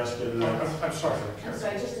suggestion. I'm sorry. I'm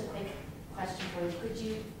sorry, just a quick question for you. Could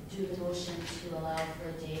you do the motion to allow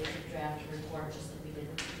for Dave to draft a report, just like we did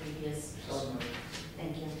with the previous?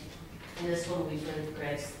 Thank you. And this one will be for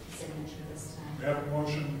Greg's signature this time. We have a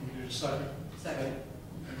motion, we need a second. Second.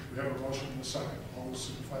 And we have a motion and a second. All those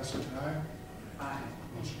signify saying aye. Aye.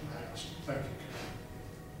 Motion passed. Thank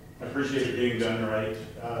you. I appreciate it being done right.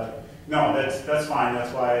 No, that's fine.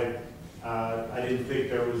 That's why I didn't think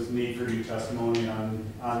there was need for new testimony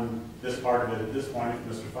on this part of it at this point.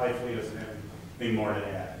 If Mr. Pfeifle doesn't have anything more to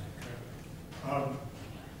add. Okay.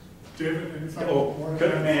 David, anything Oh, more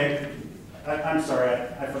to add? I'm sorry,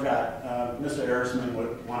 I forgot. Mr.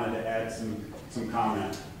 Harrisman wanted to add some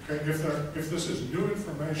comment. Okay, if this is new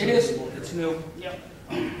information. It is, we'll hear it's it. new. Yep.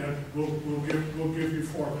 And we'll give you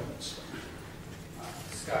 4 minutes.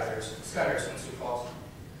 Scott Harrison, Sioux Falls.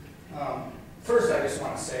 First, I just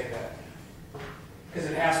want to say that, because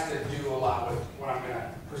it has to do a lot with what I'm going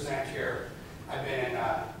to present here. I've been in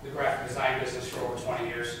the graphic design business for over 20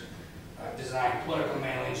 years. I've designed political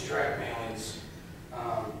mailings, direct mailings,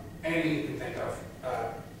 anything you can think of.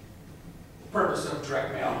 The purpose of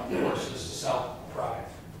direct mail, of course, is to sell a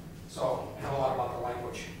product. So I know a lot about the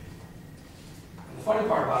language. And the funny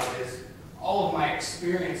part about it is, all of my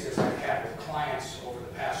experiences I've had with clients over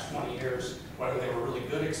the past 20 years, whether they were really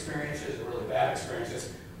good experiences or really bad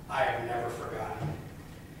experiences, I have never forgotten.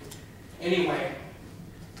 Anyway,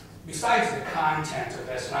 besides the content of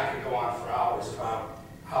this, and I could go on for hours about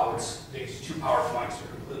how these two PowerPoints are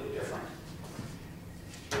completely different.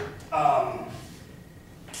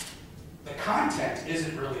 The content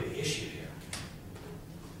isn't really the issue here.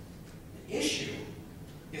 The issue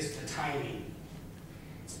is the timing.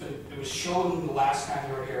 It was shown the last time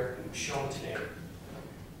you were here, and it was shown today,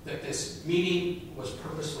 that this meeting was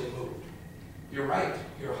purposely moved. You're right.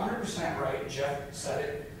 You're 100% right. Jeff said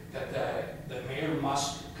it, that the mayor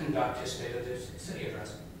must conduct his State of the City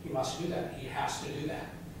address. He must do that. He has to do that.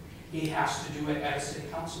 He has to do it at a city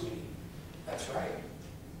council meeting. That's right.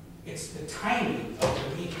 It's the timing of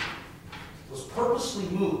the meeting. It was purposely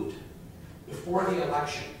moved before the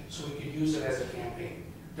election so we could use it as a campaign.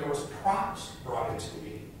 There was props brought into the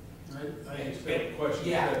meeting. I just have a question.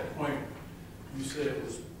 Yeah. At that point, you said it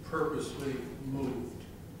was purposely moved.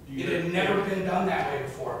 It had never been done that way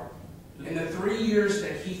before. In the 3 years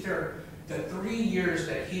that Huether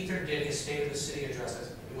did his State of the City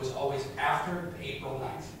addresses, it was always after April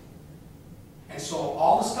 9th. And so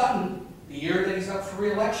all of a sudden, the year that he's up for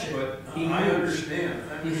reelection. But he I moves. understand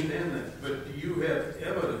that, but do you have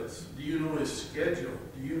evidence? Do you know his schedule?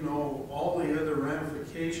 Do you know all the other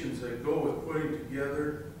ramifications that go with putting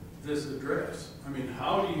together this address? I mean,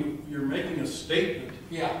 how do you, you're making a statement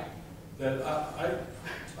Yeah. that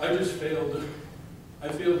I just failed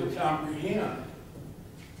to comprehend.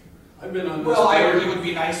 I've been on this. Well, board- it would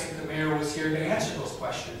be nice if the mayor was here to answer those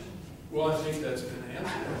questions. Well, I think that's been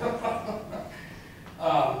answered.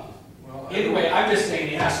 Well, Anyway, I'm just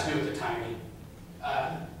saying it has to do with the timing.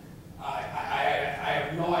 I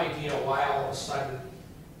have no idea why all of a sudden,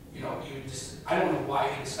 you know, I don't know why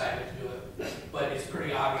he decided to do it, but it's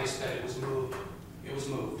pretty obvious that it was moved. It was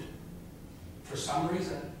moved for some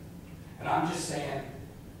reason. And I'm just saying,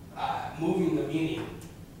 moving the meeting,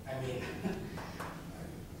 I mean,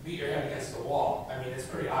 beat your head against the wall. I mean, it's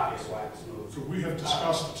pretty obvious why it was moved. So we have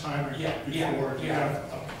discussed the timing Yeah, yeah, before. Do you yeah.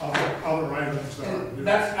 have other items that are new?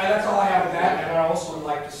 That's all I have with that, and I also would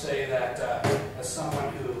like to say that as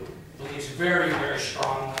someone who believes very, very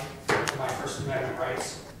strongly in my First Amendment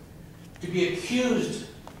rights, to be accused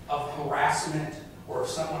of harassment or of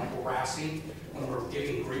someone harassing when we're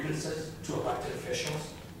giving grievances to elected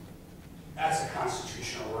officials, that's a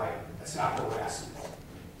constitutional right. That's not harassment.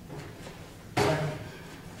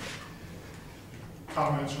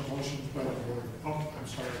 Comments or motions by the board? Oh, I'm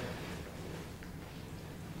sorry.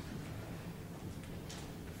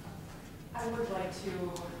 I would like to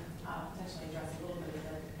potentially address a little bit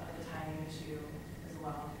of the timing issue as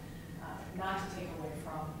well. Not to take away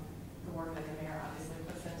from the work that the mayor obviously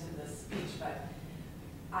puts into this speech, but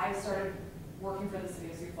I started working for the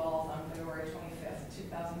city of Sioux Falls on February 25th,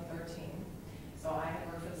 2013. So I had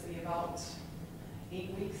worked for the city about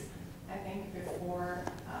 8 weeks, I think, before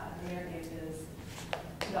the mayor gave his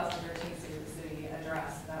 2013 State of the City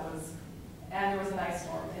address. And there was an ice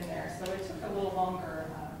storm in there, so it took a little longer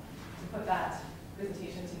to put that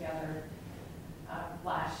presentation together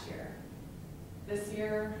last year. This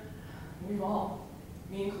year,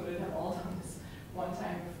 me included, have all done this one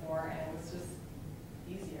time before, and it was just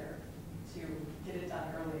easier to get it done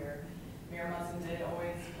earlier. Mayor Munson did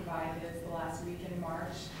always provide his the last week in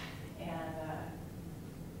March, and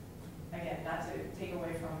again, not to take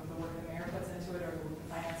away from the work the mayor puts into it or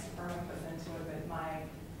the finance department puts into it, but my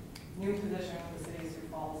new position with the city of Sioux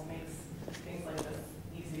Falls makes things like this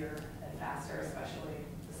easier and faster, especially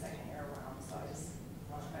the second year around. So I just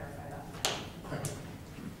want to clarify that. Thank you.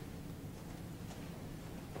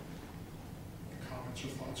 Comments or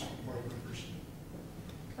thoughts from board members?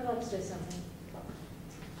 I'd like to say something.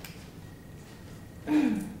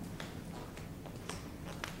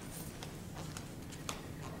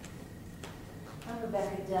 I'm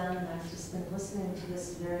Rebecca Dunn, and I've just been listening to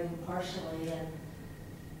this very impartially, and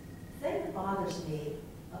the thing that bothers me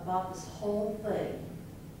about this whole thing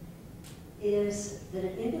is that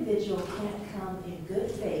an individual can't come in good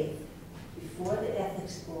faith before the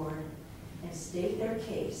ethics board and state their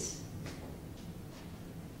case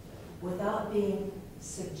without being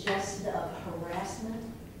suggested of harassment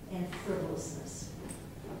and frivolousness.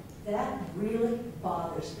 That really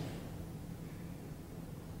bothers me.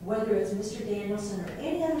 Whether it's Mr. Danielson or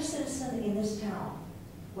any other citizen in this town,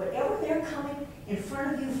 whatever they're coming in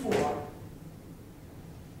front of you for,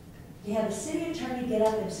 you have the city attorney get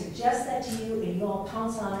up and suggest that to you, and you all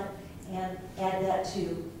pounce on it and add that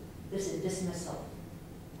to this dismissal.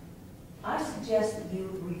 I suggest that you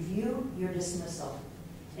review your dismissal.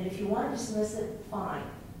 And if you want to dismiss it, fine.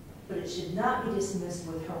 But it should not be dismissed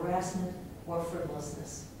with harassment or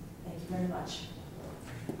frivolousness. Thank you very much.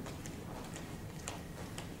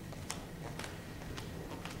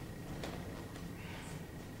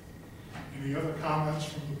 Any other comments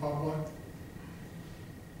from the public?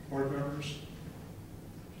 Board members?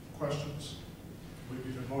 Questions? We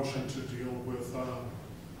need a motion to deal with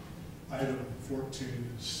item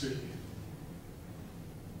 14C.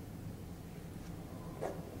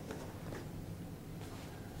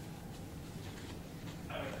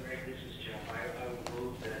 Greg, this is Joe. I would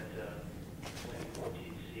move that claim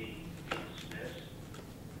 14C be dismissed.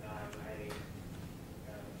 I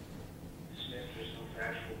dismissed there's no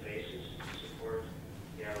factual basis to support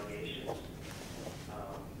the allegations.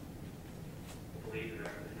 I believe in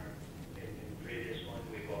the previous one,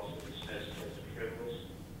 we've also dismissed as a frivolous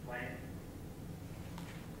claim.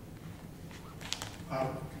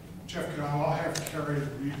 Jeff, I'll have Carrie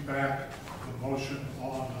read back the motion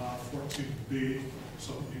on 14B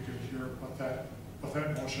so that you can hear what that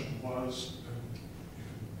motion was.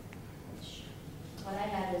 What I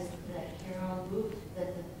had is that Carol moved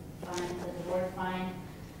that the board find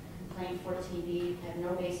complaint 14B had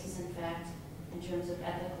no basis in fact in terms of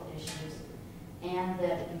ethical issues, and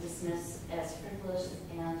that we dismiss as frivolous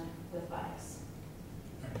and with bias.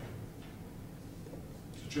 Thank you.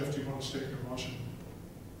 So Jeff, do you want to state your motion?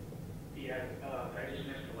 Yeah, I just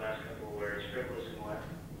missed the last couple of words, frivolous and what?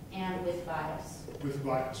 And with bias. With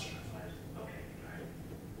bias. Okay,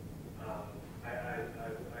 all right.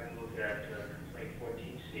 I move that complaint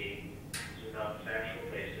 14C is without factual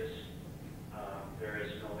basis. There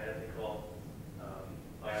is no ethical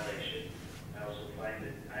violation. I also find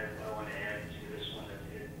that I want to add to this one that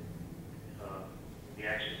the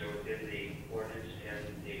actions are within the ordinance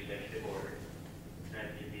and the executive order, and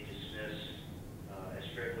can be dismissed as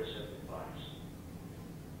frivolous and with bias.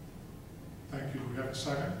 Thank you. Do we have a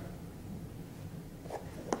second?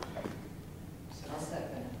 I'll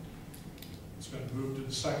second. It's been moved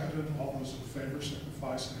and seconded. All those in favor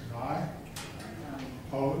signify by saying aye.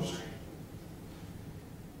 Opposed?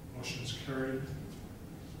 Motion's carried.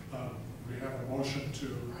 We have a motion to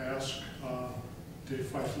ask Dave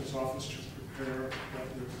Pfeifle's office to prepare that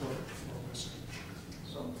report for my signature.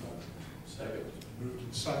 Second. Moved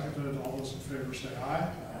and seconded. All those in favor say aye.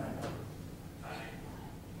 Aye.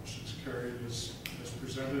 Motion's carried as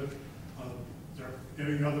presented. There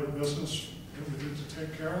any other business that we need to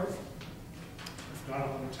take care of? If not,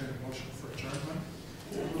 I'll entertain a motion for adjournment.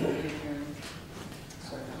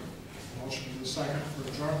 Motion is second for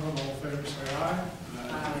adjournment. All in favor say aye.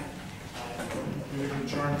 Aye. Meeting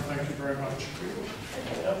adjourned. Thank you very much.